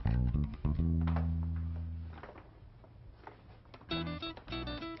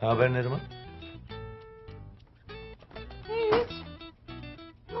 Ne haber Neriman? Hiç.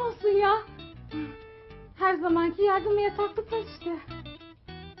 Nasıl ya? yardımla yataklıklar işte.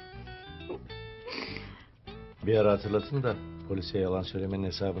 Bir ara hatırlatın da polise yalan söylemenin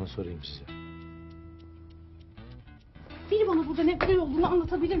hesabını sorayım size. Biri bana burada ne kadar olduğunu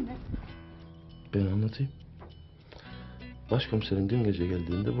anlatabilir mi? Ben anlatayım. Başkomiserim dün gece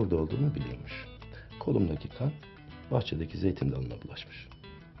geldiğinde burada olduğumu biliyormuş. Kolumdaki kan bahçedeki zeytin dalına bulaşmış.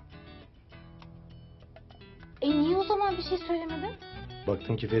 Niye o zaman bir şey söylemedin?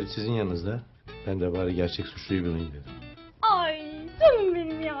 Baktım ki Ferit sizin yanınızda. Ben de bari gerçek suçluyu bulayım dedim. Ay canım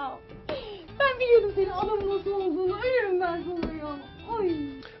benim ya. Ben biliyordum senin adamın nasıl olduğunu. Ölürüm ben sana ya. Ay.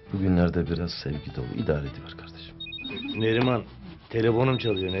 Bugünlerde biraz sevgi dolu. İdare ediver kardeşim. Neriman, telefonum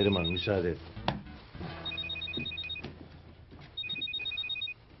çalıyor Neriman, müsaade et.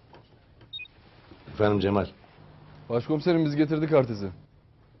 Efendim Cemal. Başkomiserim biz getirdik artizi.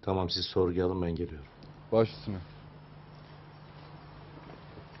 Tamam siz sorguya alın ben geliyorum. Baş üstüne.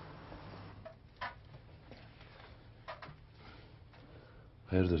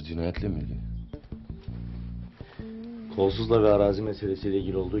 Hayırdır cinayetle mi ilgili? Kolsuzla ve arazi meselesiyle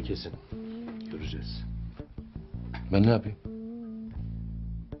ilgili olduğu kesin. Göreceğiz. Ben ne yapayım?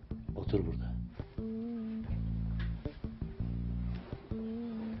 Otur burada.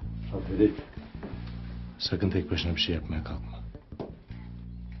 Ferit. Sakın tek başına bir şey yapmaya kalkma.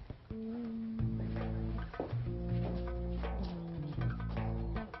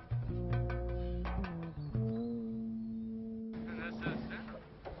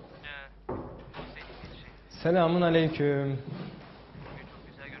 Selamun aleyküm.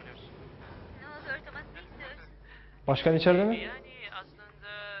 Başkan içeride mi? Yani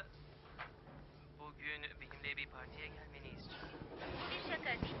aslında bugün benimle bir partiye gelmeni istiyorum. Bir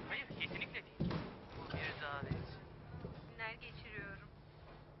şaka değil. Hayır, kesinlikle değil. Bu bir davet. Günler geçiriyorum.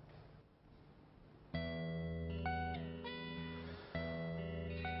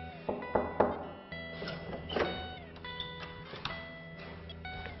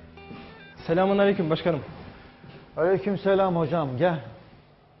 Selamun aleyküm başkanım. Aleykümselam hocam, gel.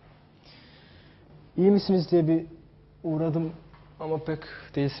 İyi misiniz diye bir uğradım ama pek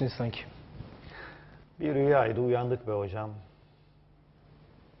değilsiniz sanki. Bir rüyaydı, uyandık be hocam.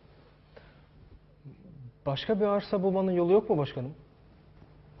 Başka bir arsa bulmanın yolu yok mu başkanım?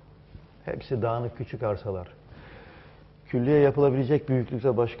 Hepsi dağınık küçük arsalar. Külliye yapılabilecek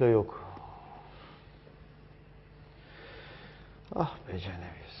büyüklükte başka yok. Ah be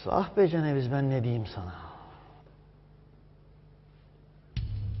Ceneviz, ah be Ceneviz, ben ne diyeyim sana?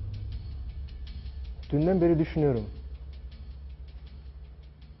 Dünden beri düşünüyorum.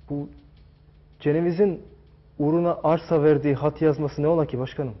 Bu Ceneviz'in uğruna arsa verdiği hat yazması ne ola ki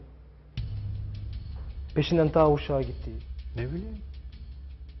başkanım? Peşinden ta uşağa gitti. Ne bileyim.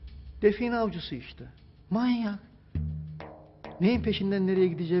 Define avcısı işte. Manyak. Neyin peşinden nereye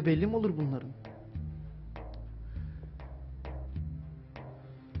gideceği belli mi olur bunların?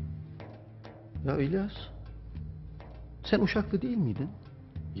 Ya İlyas, sen Uşaklı değil miydin?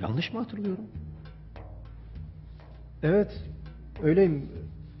 Yanlış mı hatırlıyorum? Evet, öyleyim.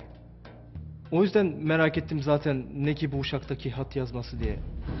 O yüzden merak ettim zaten ne ki bu uşaktaki hat yazması diye.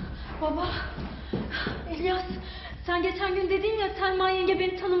 Baba, İlyas, sen geçen gün dedin ya Selma yenge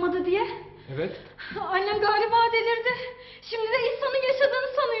beni tanımadı diye. Evet. Annem galiba delirdi. Şimdi de İhsan'ın yaşadığını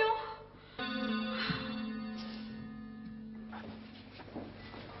sanıyor.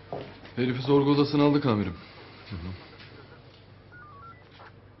 Herifi sorgu odasına aldık amirim.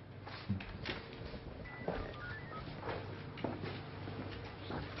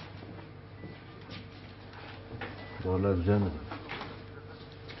 Duvarlar düzelmedi.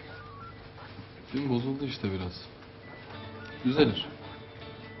 Dün bozuldu işte biraz. Düzelir.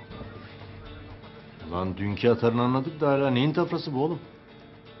 Lan dünkü atarını anladık da hala neyin tafrası bu oğlum?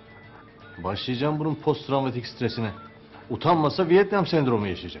 Başlayacağım bunun post travmatik stresine. Utanmasa Vietnam sendromu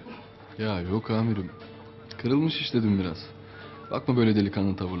yaşayacak. Ya yok amirim. Kırılmış işte dün biraz. Bakma böyle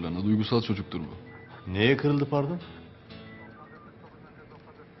delikanlı tavırlarına. Duygusal çocuktur bu. Neye kırıldı pardon?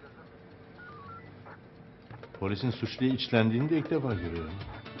 Polisin suçluya içlendiğini de ilk defa görüyorum.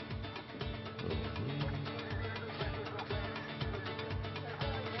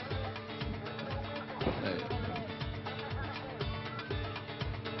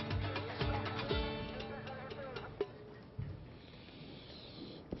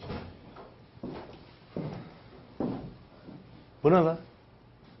 Bu ne lan?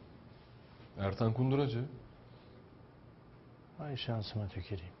 Ertan kunduracı. Ay şansıma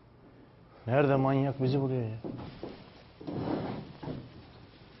tüküreyim. Nerede manyak bizi buluyor ya?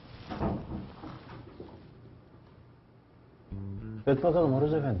 Et bakalım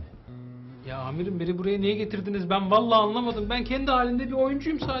Horuz Efendi. Ya amirim beni buraya niye getirdiniz? Ben vallahi anlamadım. Ben kendi halinde bir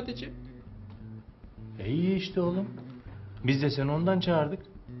oyuncuyum sadece. İyi işte oğlum. Biz de seni ondan çağırdık.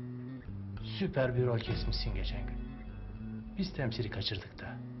 Süper bir rol kesmişsin geçen gün. Biz temsili kaçırdık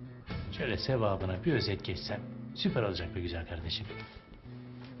da. Şöyle sevabına bir özet geçsen süper olacak be güzel kardeşim.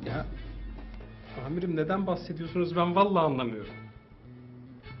 Ya amirim neden bahsediyorsunuz ben vallahi anlamıyorum.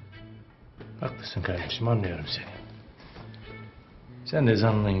 Haklısın kardeşim, anlıyorum seni. Sen de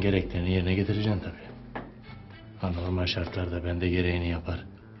zanlının gereklerini yerine getireceksin tabii. Normal şartlarda ben de gereğini yapar.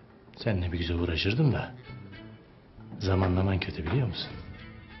 Seninle bir güzel uğraşırdım da. Zamanlaman kötü biliyor musun?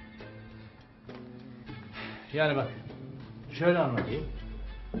 Yani bak, şöyle anlatayım.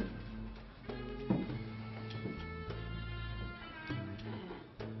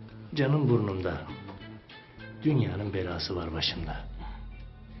 Canım burnumda. Dünyanın belası var başımda.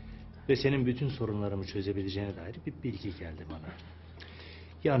 Ve senin bütün sorunlarımı çözebileceğine dair bir bilgi geldi bana.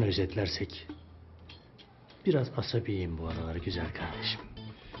 Yani özetlersek, biraz asabiyim bu aralar güzel kardeşim.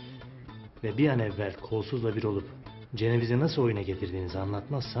 Ve bir an evvel kolsuzla bir olup Ceneviz'i nasıl oyuna getirdiğinizi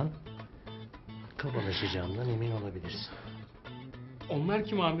anlatmazsan kabalaşacağımdan emin olabilirsin. Onlar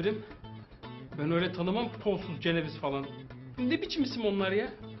kim amirim? Ben öyle tanımam kolsuz Ceneviz falan. Ne biçim isim onlar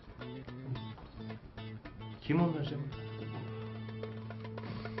ya? Kim onlar canım?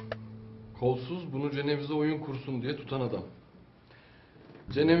 Kolsuz bunu Ceneviz'e oyun kursun diye tutan adam.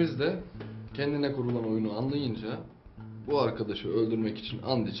 Ceneviz de kendine kurulan oyunu anlayınca bu arkadaşı öldürmek için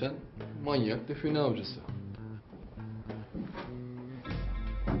and içen manyak define avcısı.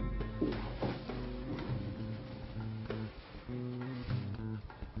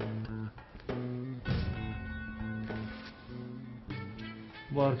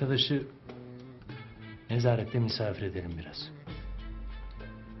 Bu arkadaşı nezarette misafir edelim biraz.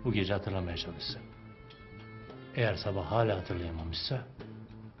 Bu gece hatırlamaya çalışsın. Eğer sabah hala hatırlayamamışsa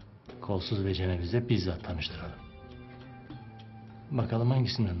kolsuz ve Ceneviz'le bizzat tanıştıralım. Bakalım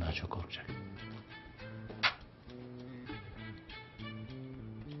hangisinden daha çok korkacak.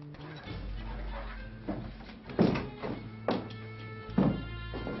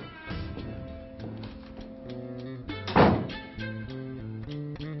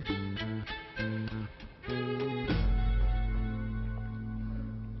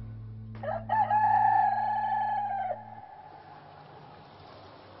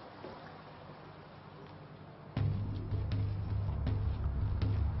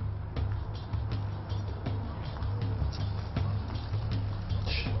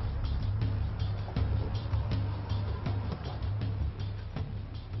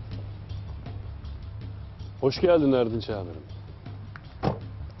 Hoş geldin Erdinç amirim.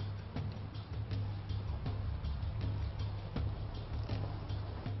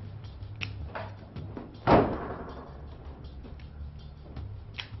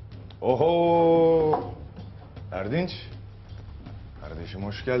 Oho! Erdinç. Kardeşim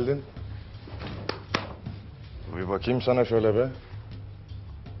hoş geldin. Bir bakayım sana şöyle be.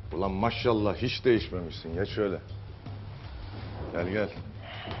 Ulan maşallah hiç değişmemişsin. Geç şöyle. Gel gel.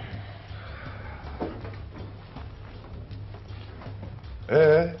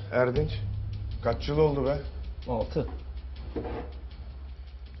 Erdinç. Kaç yıl oldu be?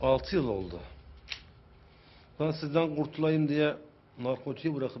 6 yıl oldu. Ben sizden kurtulayım diye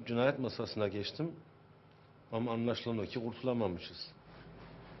narkotiği bırakıp cinayet masasına geçtim. Ama anlaşılan o ki kurtulamamışız.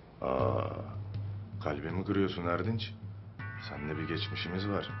 Kalbimi kırıyorsun Erdinç. Seninle bir geçmişimiz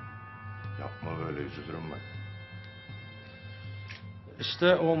var. Yapma böyle, üzülürüm bak.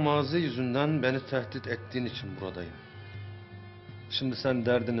 İşte o mazi yüzünden beni tehdit ettiğin için buradayım. Şimdi sen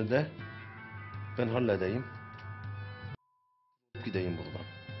derdini de ben halledeyim. Gideyim buradan.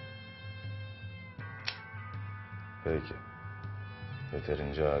 Peki.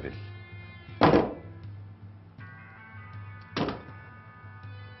 Yeterince adil.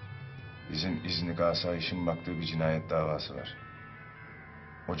 Bizim İznik Asayiş'in baktığı bir cinayet davası var.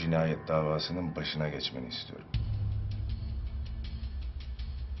 O cinayet davasının başına geçmeni istiyorum.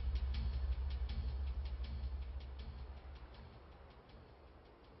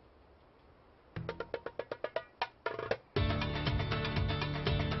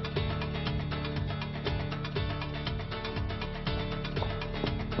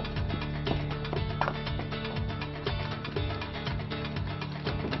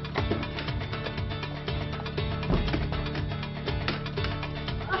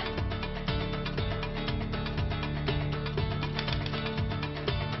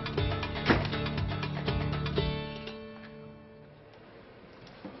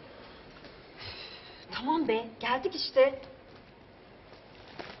 Tamam be, geldik işte.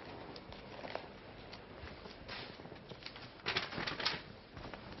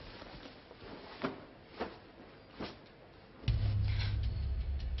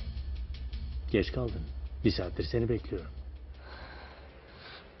 Geç kaldın. Bir saattir seni bekliyorum.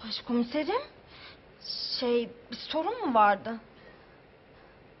 Başkomiserim, bir sorun mu vardı?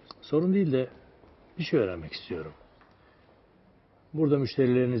 Sorun değil de bir şey öğrenmek istiyorum. Burada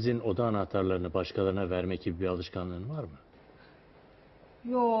müşterilerinizin oda anahtarlarını başkalarına vermek gibi bir alışkanlığın var mı?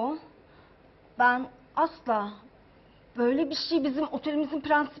 Yo, ben asla. Böyle bir şey bizim otelimizin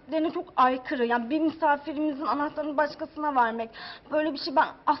prensiplerine çok aykırı. Yani bir misafirimizin anahtarını başkasına vermek. Böyle bir şey ben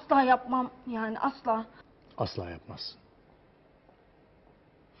asla yapmam. Yani asla. Asla yapmazsın.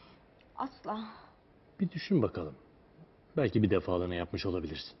 Asla. Bir düşün bakalım. Belki bir defalığına yapmış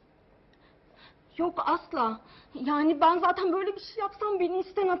olabilirsin. Yok asla. Yani ben zaten böyle bir şey yapsam beni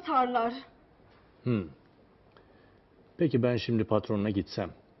işten atarlar. Peki ben şimdi patronuna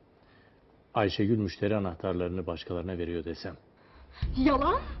gitsem. Ayşegül müşteri anahtarlarını başkalarına veriyor desem.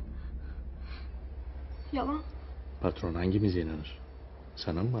 Yalan. Yalan. Patron hangimize inanır?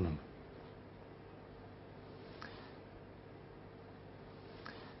 Sana mı bana mı?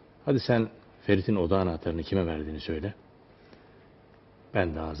 Hadi sen Ferit'in oda anahtarını kime verdiğini söyle.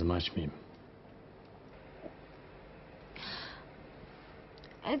 Ben de ağzımı açmayayım.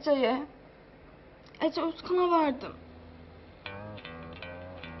 Ece'ye. Ece Özkan'a verdim.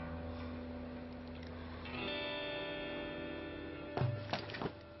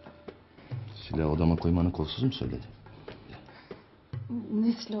 Silahı odama koymanı kolsuz mu söyledi?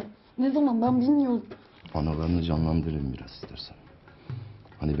 Ne silah? Ne zaman ben bilmiyorum. Anılarını canlandırayım biraz istersen.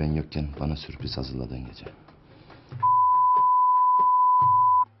 Hani ben yokken bana sürpriz hazırladığın gece.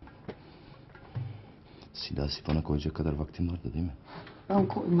 Silahı sifona koyacak kadar vaktin vardı değil mi? Ben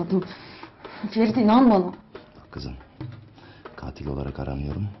koymadım. Ferit inan bana. Bak kızım, katil olarak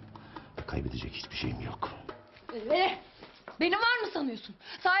aranıyorum. Kaybedecek hiçbir şeyim yok. Beni var mı sanıyorsun?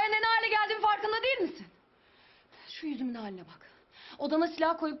 Sayende ne hale geldiğim farkında değil misin? Şu yüzümün haline bak. Odana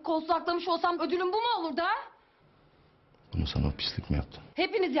silah koyup kol saklamış olsam ödülüm bu mu olurdu ha? Bunu sana o pislik mi yaptı?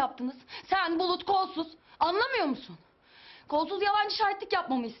 Hepiniz yaptınız. Sen, Bulut, kolsuz. Anlamıyor musun? Kolsuz yalancı şahitlik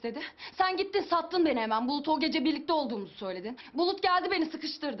yapmamı istedi. Sen gittin sattın beni hemen. Bulut o gece birlikte olduğumuzu söyledin. Bulut geldi beni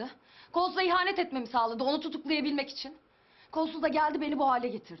sıkıştırdı. Kolsuz'a ihanet etmemi sağladı onu tutuklayabilmek için. Kolsuz da geldi beni bu hale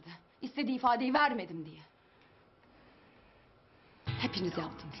getirdi. İstediği ifadeyi vermedim diye. Hepiniz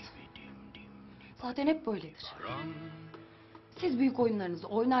yaptınız. Zaten hep böyledir. Siz büyük oyunlarınızı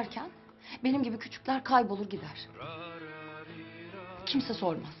oynarken benim gibi küçükler kaybolur gider. Kimse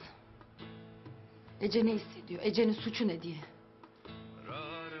sormaz. Ece ne hissediyor? Ece'nin suçu ne diye.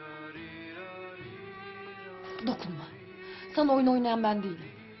 Dokunma. Sana oyun oynayan ben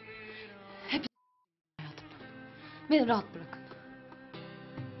değilim. Hep hayatımda. Beni rahat bırakın.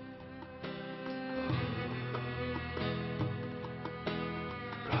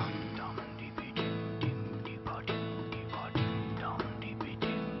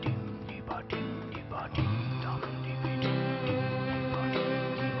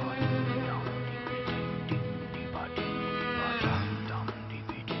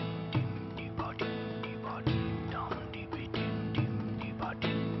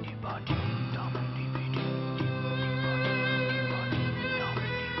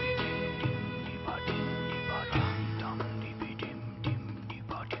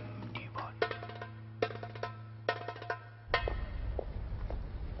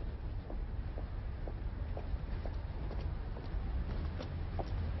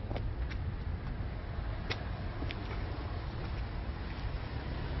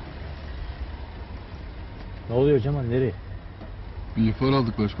 Ne oluyor Cemal, nereye? Bir ihbar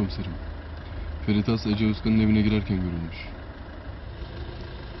aldık başkomiserim. Ferit Has Ece Özkan'ın evine girerken görülmüş.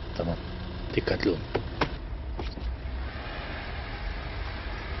 Tamam, dikkatli olun.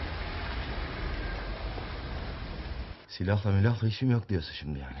 Silahla milahla işim yok diyorsun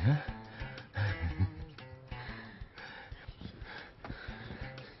şimdi yani ha?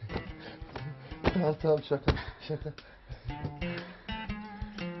 Tamam şaka şaka.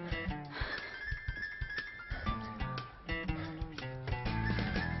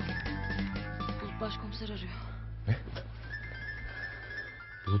 Bulut başkomiser arıyor.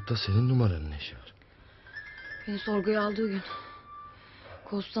 Bulut'ta senin numaranın ne işi var? Beni sorguya aldığı gün.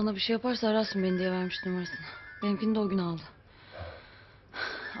 Kolsuz sana bir şey yaparsa ararsın beni diye vermiş numarasını. Benimkini de o gün aldı.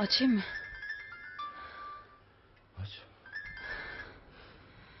 Açayım mı? Aç.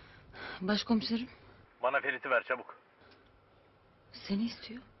 Başkomiserim. Bana Ferit'i ver çabuk. Seni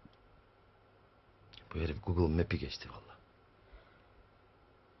istiyor. Bu herif Google Map'i geçti vallahi.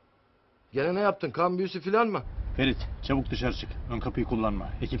 Gene ne yaptın? Kan büyüsü filan mı? Ferit, çabuk dışarı çık. Ön kapıyı kullanma.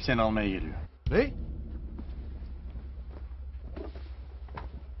 Ekip seni almaya geliyor. Ne?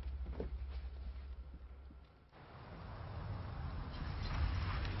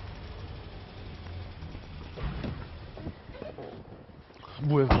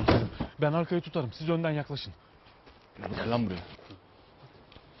 Bu ev komiserim. Ben arkayı tutarım. Siz önden yaklaşın. Gel lan buraya.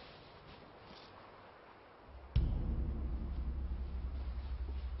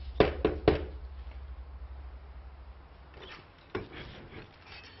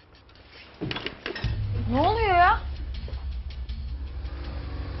 Ne oluyor ya?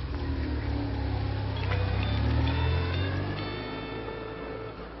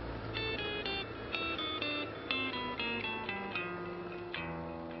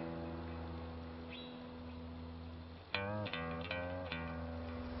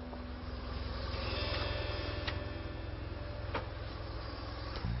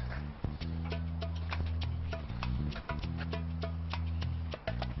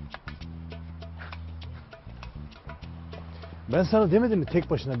 Ben sana demedim mi tek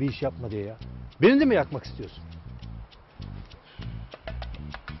başına bir iş yapma diye ya? Beni de mi yakmak istiyorsun?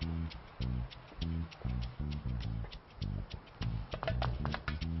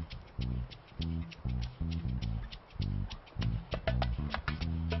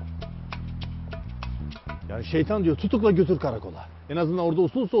 Yani şeytan diyor tutukla götür karakola. En azından orada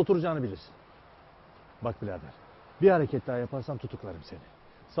uslu uslu oturacağını bilirsin. Bak birader, bir hareket daha yaparsan tutuklarım seni.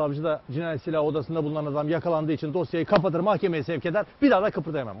 Savcı da cinayet silahı odasında bulunan adam yakalandığı için dosyayı kapatır, mahkemeye sevk eder. Bir daha da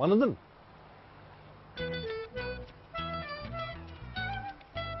kıpırdayamam. Anladın mı?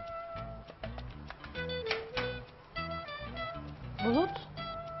 Bulut.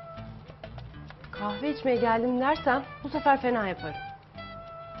 Kahve içmeye geldim dersen bu sefer fena yaparım.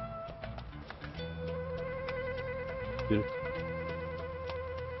 Yürü.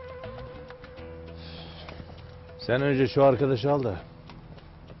 Sen önce şu arkadaşı al da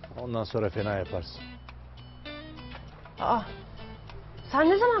ondan sonra fena yaparsın. Aa, sen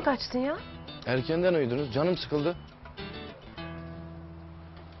ne zaman kaçtın ya? Erkenden uyudunuz. Canım sıkıldı.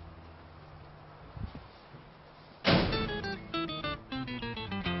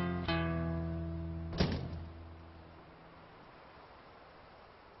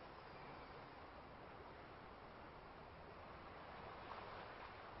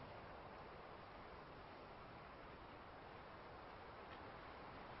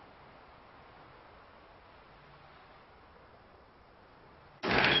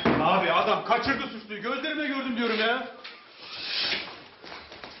 Abi adam kaçırdı suçluyu. Gözlerimle gördüm diyorum ya.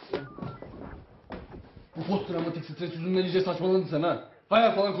 Bu posttraumatik stres yüzünden iyice saçmaladın sen ha.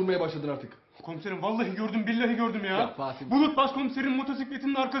 Hayal falan kurmaya başladın artık. Komiserim vallahi gördüm billahi gördüm ya. Ya Fatih. Bulut başkomiserin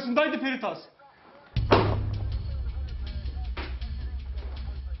motosikletinin arkasındaydı Feritas.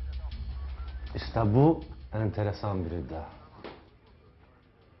 İşte bu enteresan bir iddia.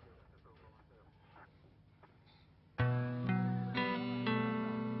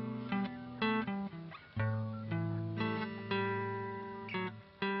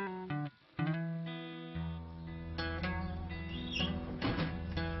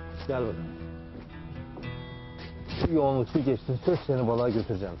 Gel bakalım. Yoğunluk bir geçsin, söz seni balığa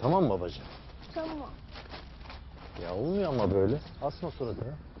götüreceğim. Tamam mı babacığım? Tamam. Ya olmuyor ama böyle. Asma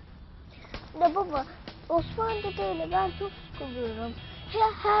suratını. Ne baba, Osman dedeyle ben çok sıkılıyorum.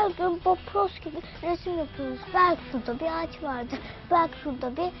 Her gün Bob Ross gibi resim yapıyoruz. Belki şurada bir ağaç vardır. Belki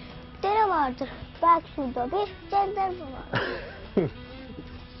şurada bir dere vardır. Belki şurada bir jandarma vardır.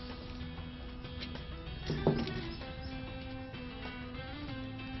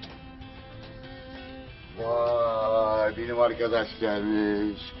 Vay benim arkadaş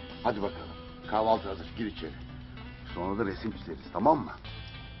gelmiş. Hadi bakalım. Kahvaltı hazır. Gir içeri. Sonra da resim çizeriz, tamam mı?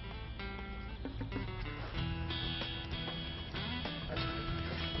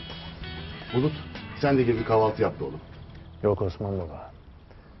 Bulut, sen de gir bir kahvaltı yap da oğlum. Yok Osman baba.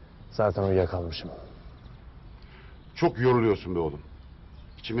 Zaten uyuyakalmışım. Çok yoruluyorsun be oğlum.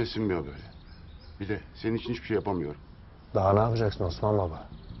 İçime sinmiyor böyle. Bir de senin için hiçbir şey yapamıyorum. Daha ne yapacaksın Osman baba?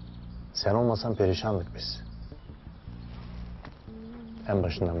 Sen olmasan perişandık biz. En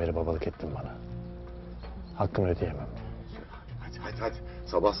başından beri babalık ettin bana. Hakkını ödeyemem. Hadi.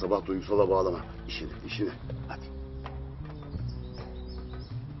 Sabah sabah duygusala bağlama. İşine. Hadi.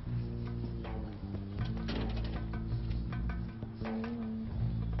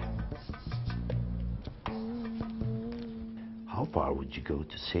 How far would you go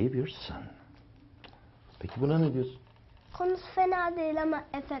to save your son? Peki buna ne diyorsun? Konusu fena değil ama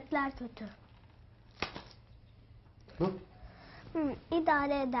efektler kötü.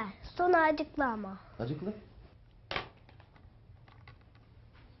 İdare eder. Sonu acıklı ama. Acıklı?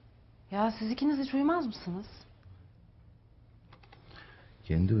 Ya siz ikiniz hiç uyumaz mısınız?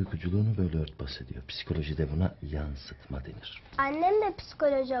 Kendi uykuculuğunu böyle örtbas ediyor. Psikolojide buna yansıtma denir. Annem de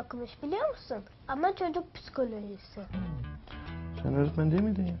psikoloji okumuş biliyor musun? Ama çocuk psikolojisi. Sen öğretmen değil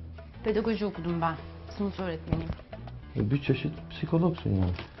miydin ya? Pedagoji okudum ben. Sınıf öğretmeniyim. Bir çeşit psikologsun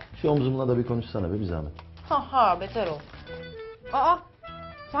yani. Şu omzumla da bir konuşsana be bir zahmet. Ha beter ol. Aa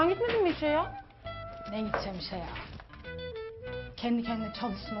sen gitmedin mi işe ya? Ne gideceğim işe ya? Kendi kendine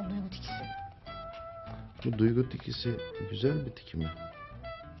çalışsın o duygu tikisi. Bu duygu tikisi güzel bir tiki mi?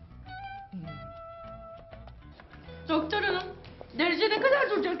 Doktor hanım derece ne kadar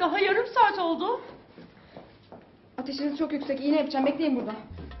duracak? Daha yarım saat oldu. Ateşiniz çok yüksek. İğne yapacağım. Bekleyin burada.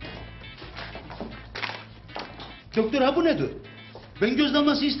 Doktor ha bu nedir? Ben göz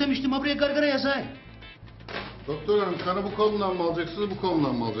damlası istemiştim. Ha buraya gargara yazayım. Doktor hanım kanı bu kolundan mı alacaksınız, bu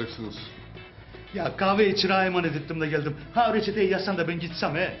kolundan mı alacaksınız? Ya kahveyi çırağa emanet ettim de geldim. Ha reçeteyi yazsan da ben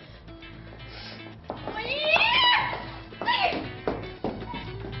gitsem he.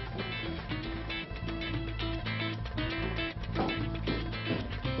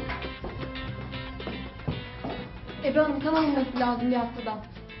 Ebru Hanım kan alınması lazım bir haftadan.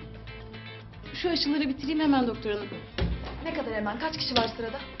 Şu aşıları bitireyim hemen doktor hanım. Ne kadar hemen? Kaç kişi var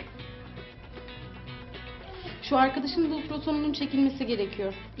sırada? Şu arkadaşın da ultrasonunun çekilmesi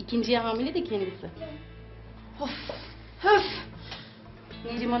gerekiyor. İkinciye hamile de kendisi. Of. Höf.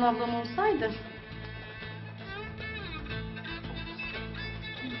 Neriman ablam olsaydı.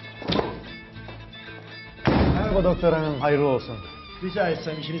 Merhaba doktor hanım, hayırlı olsun. Rica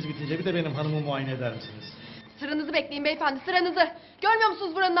etsem işiniz bitince bir de benim hanımı muayene eder misiniz? Sıranızı bekleyin beyefendi. Sıranızı. Görmüyor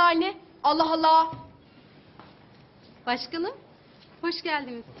musunuz buranın halini? Allah Allah. Başkanım, hoş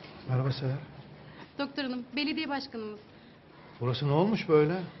geldiniz. Merhaba Seher. Doktor hanım, belediye başkanımız. Burası ne olmuş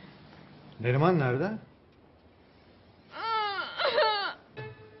böyle? Neriman nerede?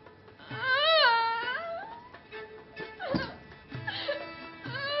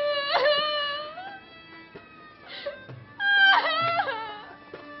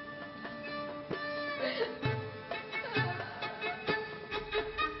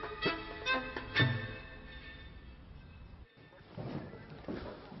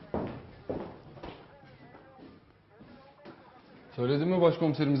 Söyledin mi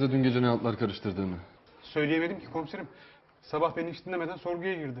başkomiserimize dün gece ne altlar karıştırdığını? Söyleyemedim ki komiserim. Sabah beni hiç dinlemeden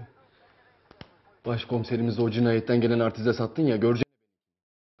sorguya girdi. Başkomiserimize o cinayetten gelen artize sattın ya, görecek.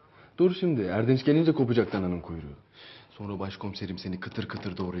 Dur şimdi, Erdinç gelince kopacak dananın kuyruğu. Sonra başkomiserim seni kıtır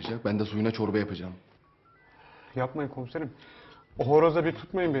kıtır doğrayacak, ben de suyuna çorba yapacağım. Yapmayın komiserim. O horoza bir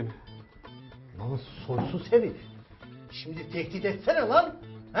tutmayın beni. Lan soysuz herif. Şimdi tehdit etsene lan.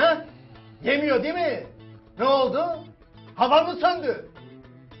 Ha? Yemiyor değil mi? Ne oldu? Hava mı söndü?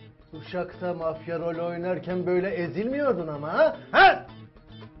 Uşakta mafya rol oynarken böyle ezilmiyordun ama ha? Ha?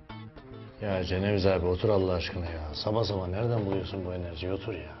 Ya Ceneviz abi otur Allah aşkına ya. Sabah sabah nereden buluyorsun bu enerjiyi?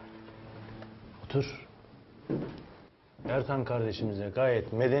 Otur ya. Otur. Ertan kardeşimizle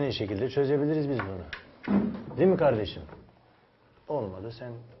gayet medeni şekilde çözebiliriz biz bunu. Değil mi kardeşim? Olmadı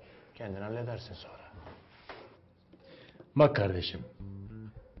sen kendin halledersin sonra. Bak kardeşim.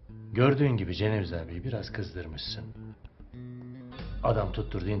 Gördüğün gibi Ceneviz abiyi biraz kızdırmışsın. Adam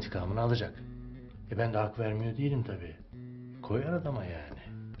tutturdu intikamını alacak. Ben de hak vermiyor değilim tabii. Koyar adama yani.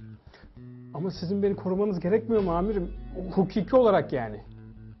 Ama sizin beni korumanız gerekmiyor mu amirim? Hukuki olarak yani.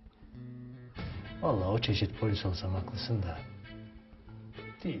 Vallahi o çeşit polis olsam haklısın da.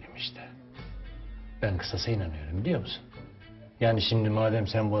 Değilim işte. Ben kısasa inanıyorum biliyor musun? Yani şimdi madem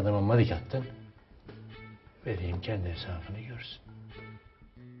sen bu adama madik attın. Vereyim kendi hesabını görsün.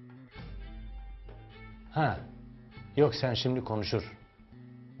 Ha. Yok sen şimdi konuşur.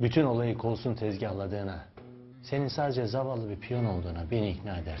 Bütün olayı Kols'un tezgahladığına, senin sadece zavallı bir piyon olduğuna beni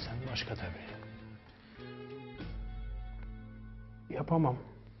ikna edersen başka tabii. Yapamam.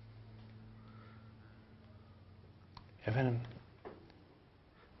 Efendim?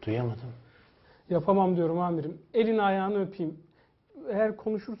 Duyamadım. Yapamam diyorum amirim. Elini ayağını öpeyim. Eğer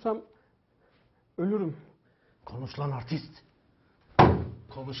konuşursam ölürüm. Konuş lan artist.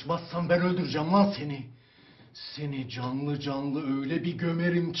 Konuşmazsan ben öldüreceğim lan seni. Seni canlı canlı öyle bir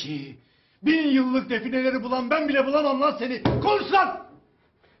gömerim ki. 1000 yıllık defineleri bulan ben bile bulamam lan seni. Konuş lan!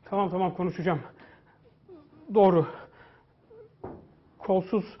 Tamam konuşacağım. Doğru.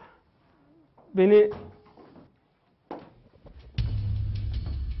 Kolsuz beni...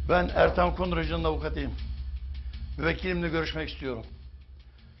 Ben Ertan Kunduracı'nın avukatıyım. Müvekkilimle görüşmek istiyorum.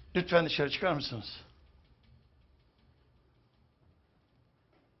 Lütfen dışarı çıkar mısınız?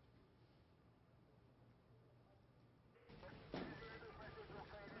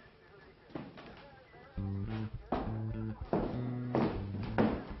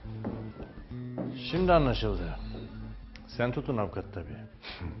 Şimdi anlaşıldı. Sen tutun avukat tabii.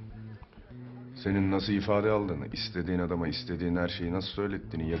 Senin nasıl ifade aldığını, istediğin adama istediğin her şeyi nasıl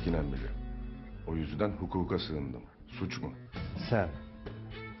söylettiğini yakinen bilirim. O yüzden hukuka sığındım. Suç mu? Sen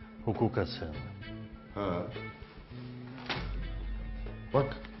hukuka sığındın. Ha.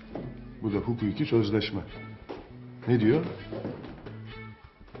 Bak, bu da hukuki sözleşme. Ne diyor?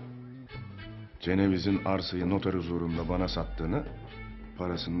 Ceneviz'in arsayı noter huzurunda bana sattığını,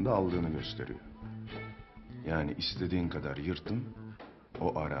 parasını da aldığını gösteriyor. Yani istediğin kadar yırtın,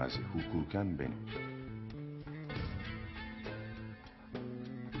 o arazi hukuken benim.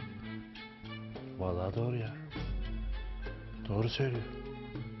 Vallahi doğru ya. Doğru söylüyor.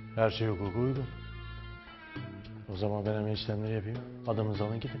 Her şey hukuka uygun. O zaman ben hemen işlemleri yapayım. Adımınızı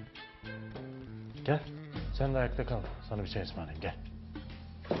alın gidin. Gel. Sen de ayakta kal. Sana bir çay ısmarlayayım. Gel.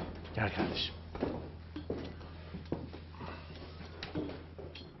 Gel kardeşim.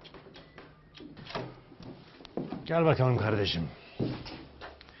 Gel bakalım kardeşim.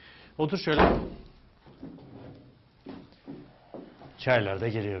 Otur şöyle. Çaylar da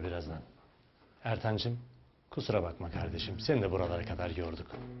geliyor birazdan. Ertancığım, kusura bakma kardeşim. Seni de buralara kadar yorduk.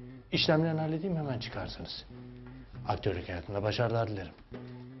 İşlemlerini halledeyim, hemen çıkarsınız. Aktörlük hayatında başarılar dilerim.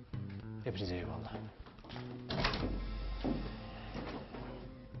 Hepinize eyvallah.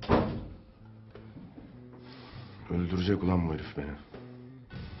 Öldürecek ulan bu herif beni.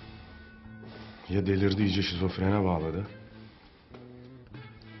 Ya delirdi, iyice şizofrene bağladı.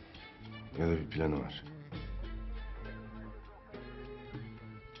 Ya da bir planı var.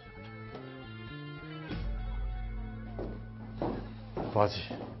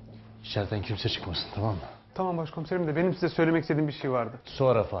 Fatih, içeriden kimse çıkmasın, tamam mı? Tamam başkomiserim de benim size söylemek istediğim bir şey vardı.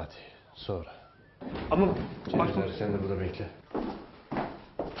 Sonra Fatih, sonra. Ama Cevizler, sen de burada bekle.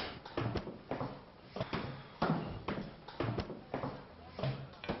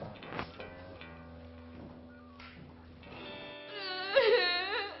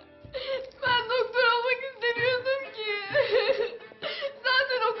 Ben doktor olmak istemiyordum ki.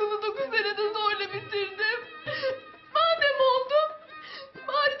 Zaten okulu 9 senede zorla bitirdim. Madem oldum,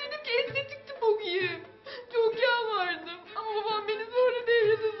 bari dedim ki estetik tıp okuyayım. Çok yalvardım ama babam beni zorla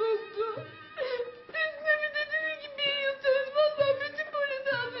devrede soktu. Üstüne bir de dedi ki 1 yıl çalışmazsan bütün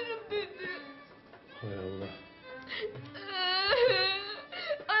polisi alırım dedi. Hay Allah.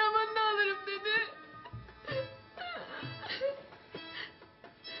 Arabanı da alırım dedi.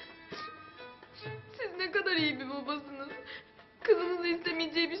 Siz ne kadar iyi bir babasınız. Kızınızı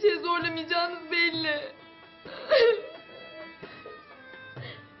istemeyeceği bir şey zorlamayacağınız belli.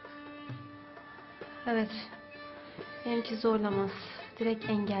 Evet. Benimki zorlamaz. Direkt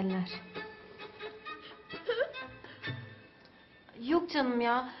engeller. Yok canım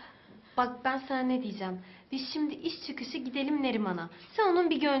ya. Bak ben sana ne diyeceğim. Biz şimdi iş çıkışı gidelim Neriman'a. Sen onun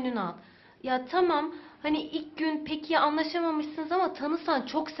bir gönlünü al. Ya tamam hani ilk gün pek iyi anlaşamamışsınız ama tanısan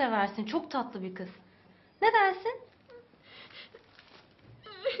çok seversin. Çok tatlı bir kız. Ne dersin?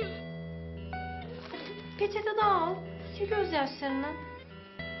 Peçete de al. Sil gözyaşlarını.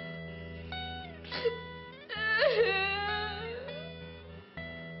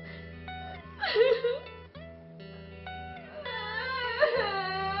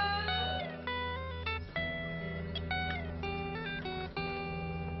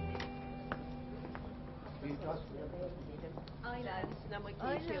 Aynen sinema keyfi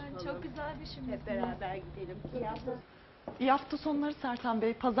Aynen, yapalım. çok güzel bir şey. Hep beraber gidelim. İyi hafta sonları Sertan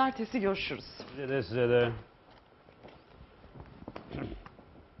Bey. Pazartesi görüşürüz. Size de size de.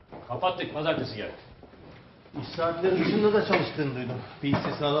 Kapattık, pazartesi gel. İş saatleri dışında da çalıştığını duydum. Bir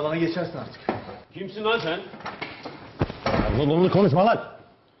istisnada bana geçersin artık. Kimsin lan sen? Bunu konuşma lan.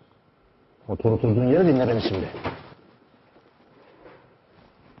 Oturduğun yere dinle beni şimdi.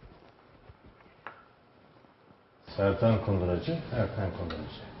 Ertan kunduracı, Ertan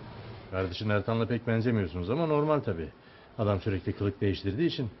kunduracı. Kardeşin Ertan'la pek benzemiyorsunuz ama normal tabii. Adam sürekli kılık değiştirdiği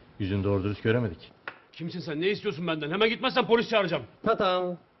için yüzünü doğru dürüst göremedik. Kimsin sen? Ne istiyorsun benden? Hemen gitmezsen polis çağıracağım.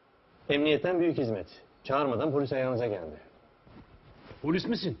 Tatam. Emniyetten büyük hizmet. Çağırmadan polis ayağınıza geldi. Polis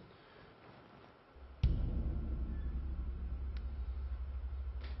misin?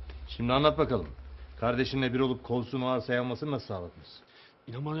 Şimdi anlat bakalım. Kardeşinle bir olup kolsuzun o arsaya almasını nasıl sağladınız?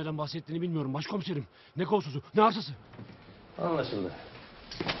 İnan bana neden bahsettiğini bilmiyorum başkomiserim. Ne kolsuzu, ne arsası? Anlaşıldı.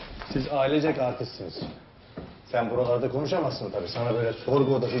 Siz ailecek artistsiniz. Sen buralarda konuşamazsın tabii. Sana böyle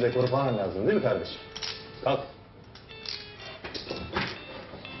sorgu odası dekoru falan lazım değil mi kardeşim? Kalk.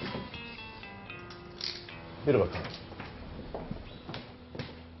 Yürü bakalım.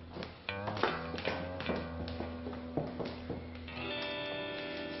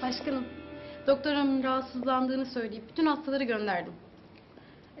 Başkanım, doktorumun rahatsızlandığını söyleyip bütün hastaları gönderdim.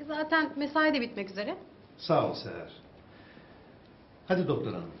 Zaten mesai de bitmek üzere. Sağ ol Seher. Hadi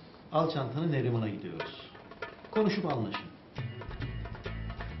doktor hanım. Al çantanı, Neriman'a gidiyoruz. Konuşup anlaşın.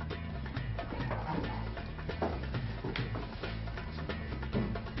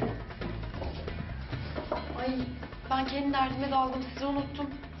 Ay ben Ben kendi derdime daldım, sizi unuttum.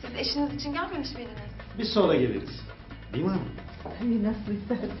 Siz eşiniz için gelmemiş miydiniz? Biz sonra geliriz. Değil mi hanım? Tabii nasıl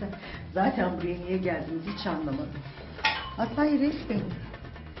istersen. Zaten buraya niye geldiniz hiç anlamadım. Hatta reis benim.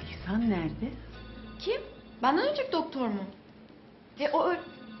 İhsan nerede? Kim? Benden önceki doktor mu? O öyle...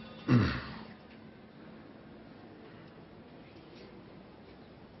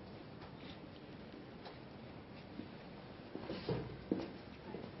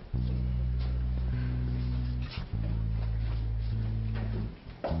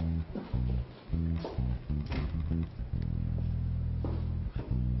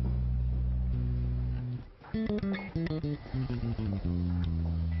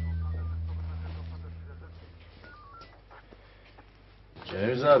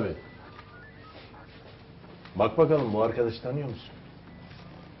 Ceneviz abi. Bak bakalım bu arkadaşı tanıyor musun?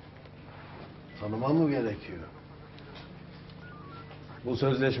 Tanımam mı gerekiyor? Bu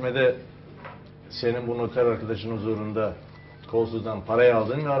sözleşmede senin bu noter arkadaşın huzurunda kolsuzdan parayı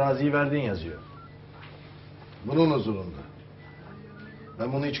aldın ve araziyi verdiğin yazıyor. Bunun huzurunda.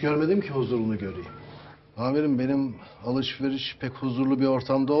 Ben bunu hiç görmedim ki huzurunu göreyim. Amirim benim alışveriş pek huzurlu bir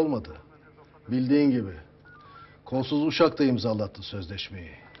ortamda olmadı. Bildiğin gibi. Kolsuz Uşak da imzalattı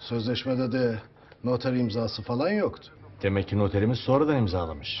sözleşmeyi. Sözleşmede de noter imzası falan yoktu. Demek ki noterimiz sonradan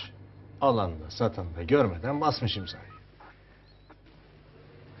imzalamış. Alan da satan da görmeden basmış imzayı.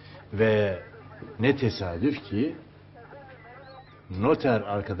 Ve ne tesadüf ki noter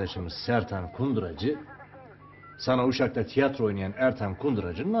arkadaşımız Ertan Kunduracı sana Uşak'ta tiyatro oynayan Ertan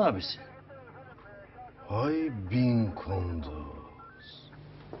Kunduracı'nın abisi. Ay bin kunduz.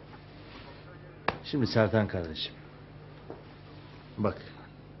 Şimdi Sertan kardeşim. Bak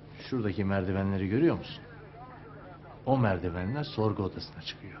şuradaki merdivenleri görüyor musun? O merdivenler sorgu odasına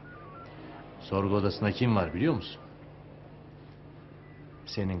çıkıyor. Sorgu odasında kim var biliyor musun?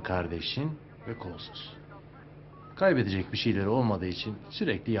 Senin kardeşin ve kolsuz. Kaybedecek bir şeyleri olmadığı için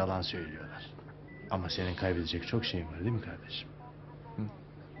sürekli yalan söylüyorlar. Ama senin kaybedecek çok şeyin var değil mi kardeşim? Hı?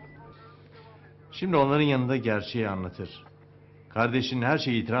 Şimdi onların yanında gerçeği anlatır. Kardeşinin her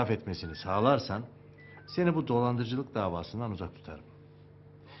şeyi itiraf etmesini sağlarsan seni bu dolandırıcılık davasından uzak tutarım.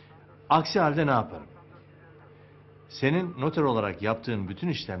 Aksi halde ne yaparım? Senin noter olarak yaptığın bütün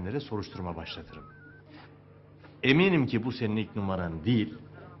işlemlere soruşturma başlatırım. Eminim ki bu senin ilk numaran değil.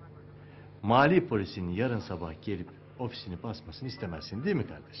 Mali polisin yarın sabah gelip ofisini basmasını istemezsin değil mi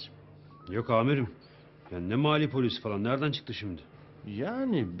kardeşim? Yok amirim. Yani ne mali polisi falan nereden çıktı şimdi?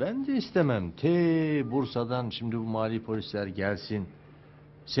 Yani ben de istemem. Bursa'dan şimdi bu mali polisler gelsin.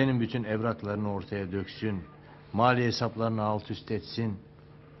 Senin bütün evraklarını ortaya döksün. Mali hesaplarını alt üst etsin.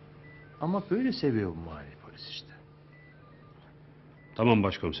 Ama böyle seviyor bu mali polis işte. Tamam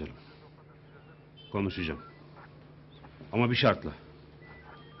başkomiserim. Konuşacağım. Ama bir şartla.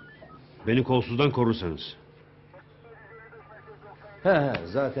 Beni kolsuzdan korursanız. He,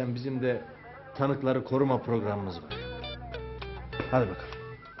 zaten bizim de tanıkları koruma programımız var. Hadi bakalım.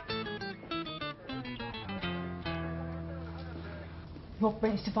 Yok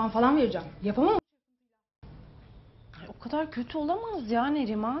ben istifam falan vereceğim. Yapamam. Ay, o kadar kötü olamaz ya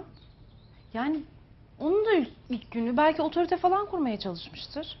Neriman. Yani onun da ilk günü belki otorite falan kurmaya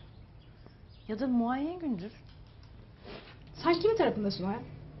çalışmıştır. Ya da muayyen gündür. Sen kimin tarafındasın o ya?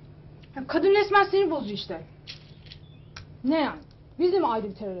 Ya kadın resmen seni bozuyor işte. Ne yani? Biz de mi ayrı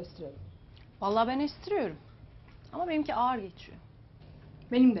bir terör estirelim? Vallahi ben estiriyorum. Ama benimki ağır geçiyor.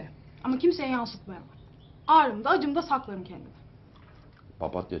 Benim de. Ama kimseye yansıtmayalım. Ağrımda acımda saklarım kendimi.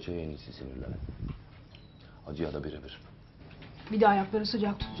 Papatya çayı en iyisi sinirlere. Acıya da birebir. Bir de ayakları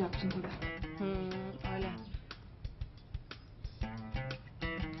sıcak tutacaksın tabii. Öyle.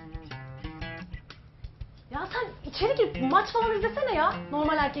 Ya sen içeri gir maç falan izlesene ya.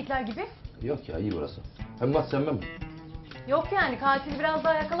 Normal erkekler gibi. Yok ya iyi burası. Hem bak sevmem. Yok yani katil biraz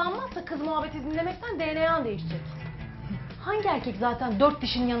daha yakalanmazsa kız muhabbeti dinlemekten DNA'n değişecek. Hangi erkek zaten 4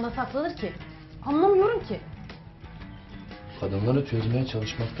 dişinin yanında saklanır ki? Anlamıyorum ki. Kadınları çözmeye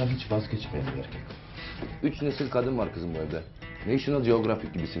çalışmaktan hiç vazgeçmeyen bir erkek. 3 nesil kadın var kızım bu evde. National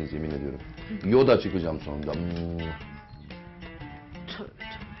Geographic gibisiniz yemin ediyorum. Yoda çıkacağım sonunda.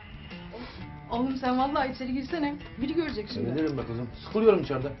 Oğlum sen vallahi içeri girsene. Biri görecek şimdi. Ne derim be kızım? Sıkılıyorum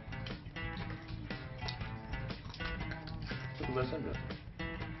içeride. Sıkılırsan biraz.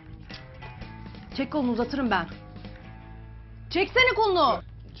 Çek kolunu uzatırım ben. Çeksene kolunu.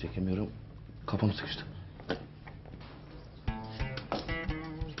 Çekemiyorum. Kafam sıkıştı.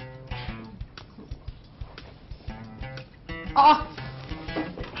 Ah!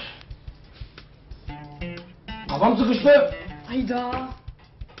 Kafam sıkıştı. Hayda.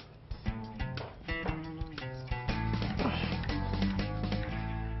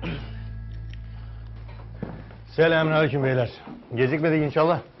 Selamünaleyküm beyler. Gecikmedik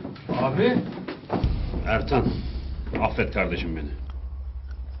inşallah. Abi. Ertan, affet kardeşim beni.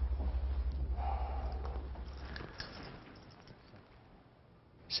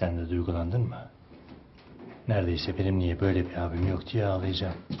 Sen de duygulandın mı? Neredeyse benim niye böyle bir abim yok diye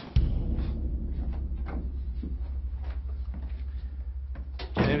ağlayacağım.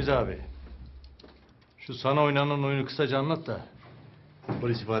 Ceneviz abi. Şu sana oynanan oyunu kısaca anlat da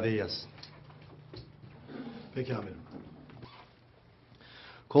polis ifadeyi yazsın. Peki amirim.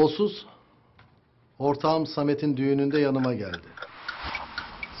 Kolsuz, ortağım Samet'in düğününde yanıma geldi.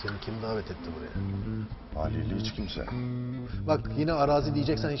 Seni kim davet etti buraya? Haliyle hiç kimse. Bak yine arazi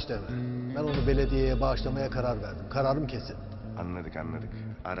diyeceksen hiç deme. Ben onu belediyeye bağışlamaya karar verdim. Kararım kesin. Anladık.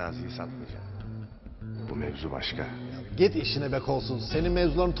 Araziyi satmayacağım. Bu mevzu başka. Git işine be kolsuz. Senin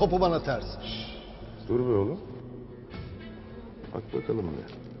mevzuların topu bana ters. Dur be oğlum. Bak bakalım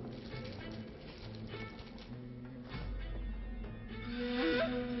ne.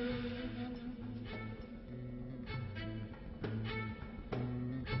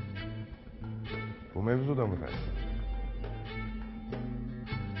 Bu mevzu da mı ters?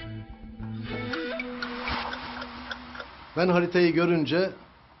 Ben haritayı görünce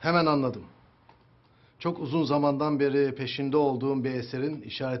hemen anladım. Çok uzun zamandan beri peşinde olduğum bir eserin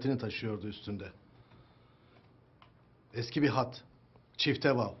işaretini taşıyordu üstünde. Eski bir hat.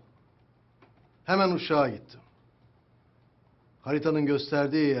 Çifte vav. Hemen uşağa gittim. Haritanın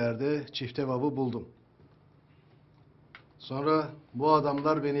gösterdiği yerde çifte vav'ı buldum. Sonra bu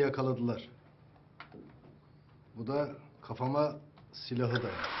adamlar beni yakaladılar. Bu da kafama silahı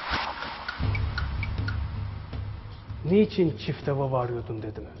dayadı. Niçin çifte baba arıyordun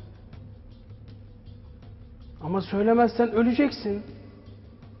dedim. Ama söylemezsen öleceksin.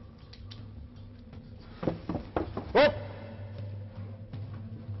 Hop!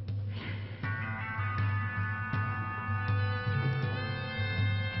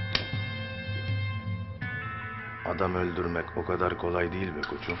 Adam öldürmek o kadar kolay değil be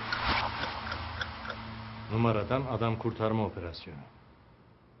koçum. Numaradan adam kurtarma operasyonu.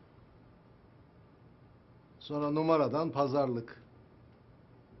 Sonra numaradan pazarlık.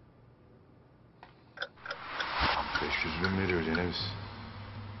 500.000 veriyor Ceneviz.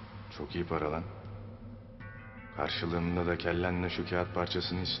 Çok iyi para lan. Karşılığında da kellenle şu kağıt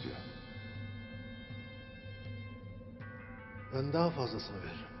parçasını istiyor. Ben daha fazlasını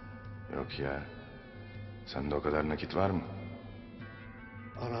veririm. Yok ya. Sende o kadar nakit var mı?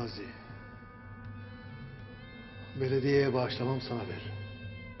 Arazi. Belediyeye bağışlamam sana veririm.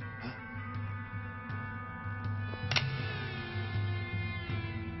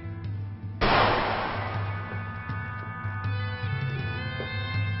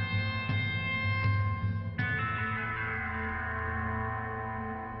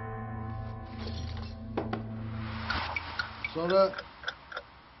 Sonra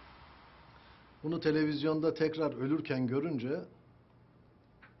bunu televizyonda tekrar ölürken görünce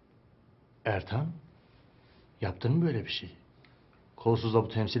Ertan, yaptın mı böyle bir şey? Kolsuzla bu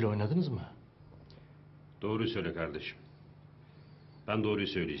temsili oynadınız mı? Doğruyu söyle kardeşim. Ben doğruyu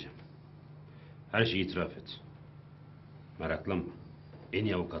söyleyeceğim. Her şeyi itiraf et. Meraklanma. En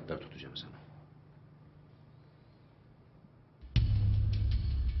iyi avukatlar tutacağım sana.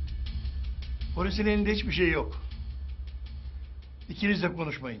 Polisin elinde hiçbir şey yok. İkiniz de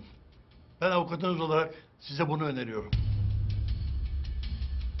konuşmayın. Ben avukatınız olarak size bunu öneriyorum.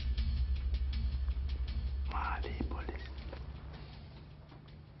 Mali polis.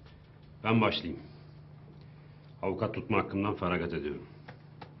 Ben başlayayım. Avukat tutma hakkımdan feragat ediyorum.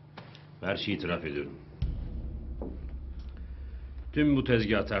 Her şeyi itiraf ediyorum. Tüm bu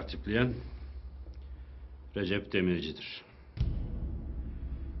tezgahı tertipleyen Recep Demirci'dir.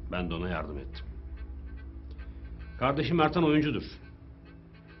 Ben de ona yardım ettim. Kardeşim Ertan oyuncudur.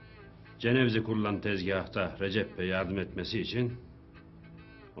 Ceneviz'e kurulan tezgahta Recep Bey yardım etmesi için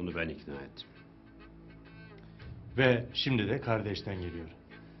onu ben ikna ettim. Ve şimdi de kardeşten geliyor.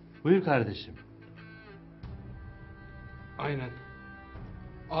 Buyur kardeşim. Aynen.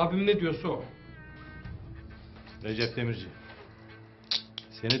 Abim ne diyorsa o. Recep Demirci.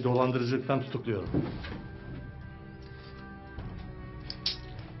 Seni dolandırıcılıktan tutukluyorum.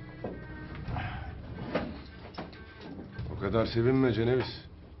 O kadar sevinme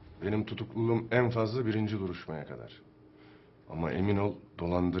Ceneviz. Benim tutukluluğum en fazla birinci duruşmaya kadar. Ama emin ol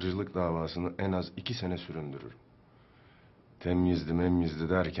dolandırıcılık davasını en az 2 sene süründürürüm. Temyizli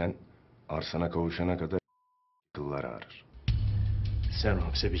derken arsana kavuşana kadar kıllar ağrır. Sen o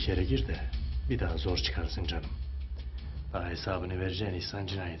hapse bir kere gir de bir daha zor çıkarsın canım. Daha hesabını vereceğin ihsan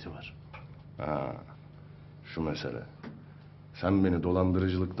cinayeti var. Ha, şu mesele. Sen beni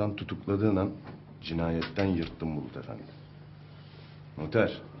dolandırıcılıktan tutukladığın an Cinayetten yırttım Bulut Efendi.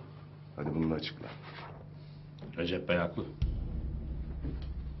 Noter, hadi bunu da açıkla. Recep Bey haklı.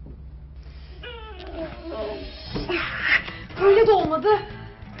 Öyle de olmadı.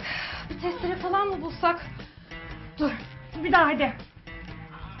 Bir testere falan mı bulsak? Dur, bir daha hadi.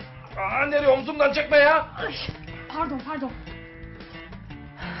 Nereye omzumdan çekme ya? Pardon.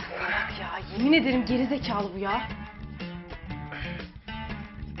 Ya yemin ederim gerizekalı bu ya.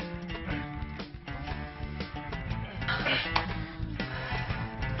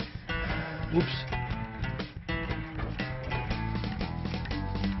 Ups.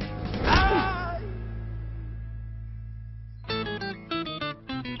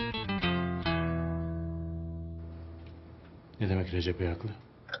 Ne demek Recep Bey haklı?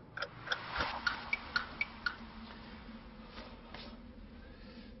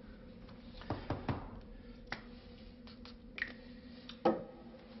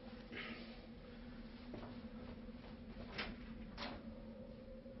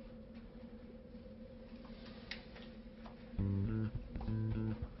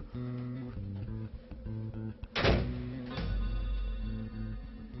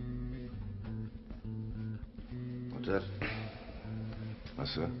 Noter,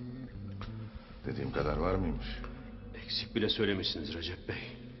 nasıl? Dediğim kadar var mıymış? Eksik bile söylemişsiniz Recep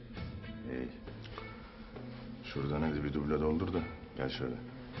Bey. İyi. Şuradan hadi bir duble doldur da gel şöyle.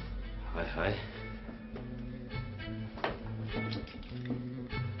 Hay hay.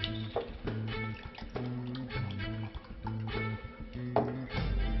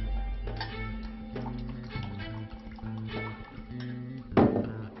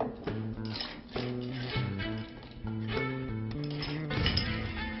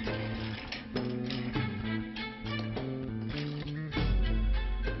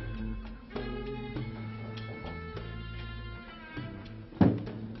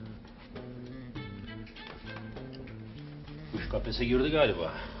 Kuş kafese girdi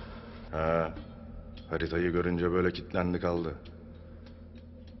galiba. Ha, haritayı görünce böyle kilitlendi kaldı.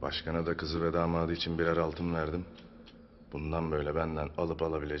 Başkana da kızı ve damadı için birer altın verdim. Bundan böyle benden alıp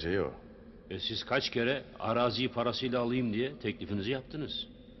alabileceği o. Siz kaç kere araziyi parasıyla alayım diye teklifinizi yaptınız.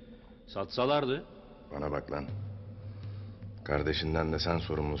 Satsalardı. Bana bak lan. Kardeşinden de sen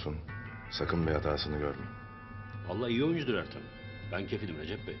sorumlusun. Sakın bir hatasını görme. Vallahi iyi oyuncudur Ertan. Ben kefilim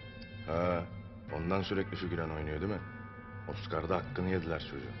Recep Bey. Ha, ondan sürekli figüran oynuyor değil mi? Oscar'da hakkını yediler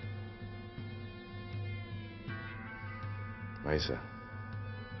çocuğun. Neyse.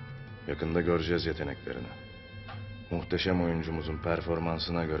 Yakında göreceğiz yeteneklerini. Muhteşem oyuncumuzun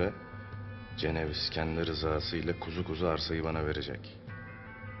performansına göre Ceneviz kendi rızasıyla kuzu kuzu arsayı bana verecek.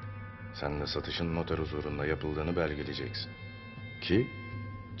 Sen de satışın noter huzurunda yapıldığını belgeleyeceksin. Ki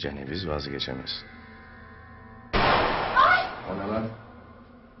Ceneviz vazgeçemez. O ne lan?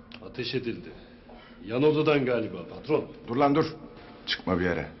 Ateş edildi. Yan odadan galiba patron. Dur lan dur. Çıkma bir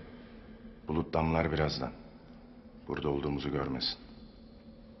yere. Bulut damlar birazdan. Burada olduğumuzu görmesin.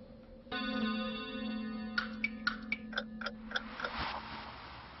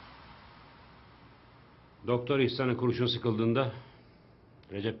 Doktor İhsan'ın kurşun sıkıldığında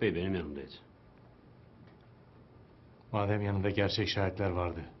Recep Bey benim yanımdaydı. Madem yanında gerçek şahitler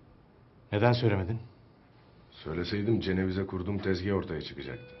vardı. Neden söylemedin? Söyleseydim Ceneviz'e kurduğum tezgah ortaya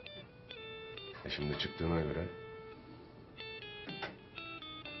çıkacaktı. Şimdi çıktığına göre...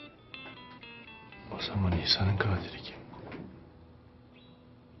 O zaman İhsan'ın katili kim?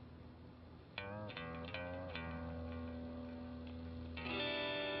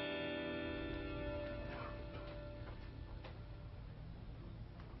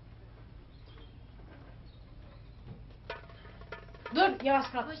 Dur yavaş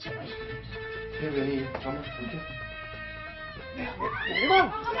kalk. Ben iyiyim tamam.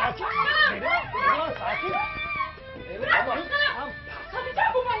 Neriman sakin. Neriman sakin.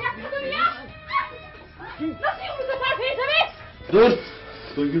 Satacağım bu manyak kadını ya! Nasıl yumruk atar Ferit? Dur.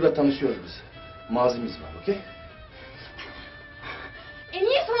 Duyguyla tanışıyoruz biz. Mazimiz var, okey?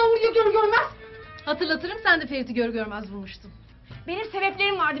 Niye sana vuruyor gör görmez? Hatırlatırım, sen de Ferit'i gör görmez vurmuştun. Benim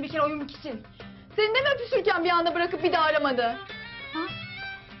sebeplerim vardı bir kere o yumruk için. Seni de mi öpüşürken bir anda bırakıp bir daha aramadı? Ha?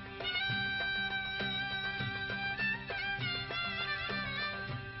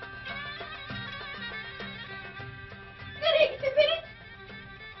 Nereye gitti Ferit?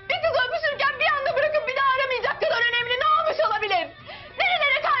 Bir kız öpüşürken bir anda bırakıp bir daha aramayacak kadar önemli ne olmuş olabilir?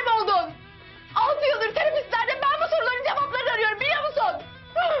 Nerelere kayboldun? 6 yıldır terapistlerde ben bu soruların cevaplarını arıyorum biliyor musun?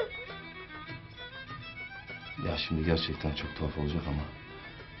 Ya şimdi gerçekten çok tuhaf olacak ama...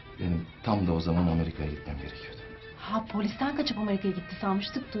 benim tam da o zaman Amerika'ya gitmem gerekiyordu. Ha polisten kaçıp Amerika'ya gitti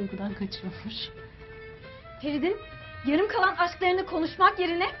sanmıştık, Duygu'dan kaçıyormuş. Ferit'in yarım kalan aşklarını konuşmak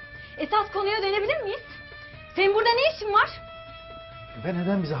yerine esas konuya dönebilir miyiz? Senin burada ne işin var? Ve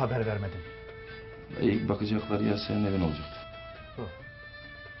neden bize haber vermedin? İlk bakacaklar ya senin evin olacaktı.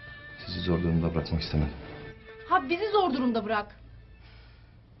 Sizi zor durumda bırakmak istemedim. Ha bizi zor durumda bırak.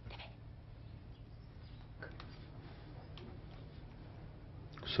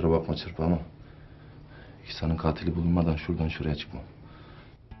 Kusura bakma Çırpı ama İhsan'ın katili bulunmadan şuradan şuraya çıkmam.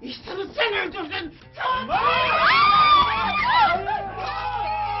 İhsan'ı sen öldürdün.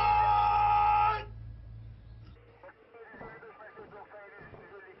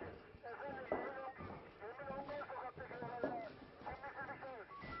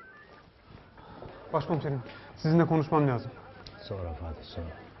 Başkomiserim, sizinle konuşmam lazım. Sonra Fatih sonra.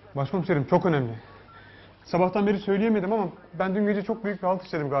 Başkomiserim çok önemli. Sabahtan beri söyleyemedim ama ben dün gece çok büyük bir halt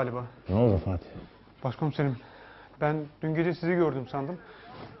işledim galiba. Ne oldu Fatih? Başkomiserim, ben dün gece sizi gördüm sandım.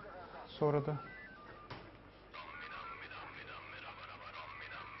 Sonra da...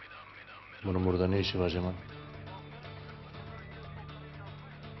 Bunun burada ne işi var Cemal?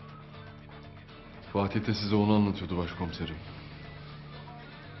 Fatih de size onu anlatıyordu başkomiserim.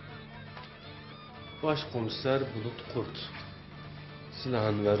 Başkomiser Bulut Kurt.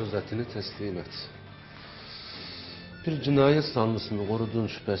 Silahını ve rozetini teslim et. Bir cinayet sanlısını koruduğun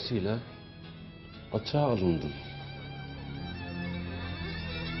şüphesiyle açığa alındın.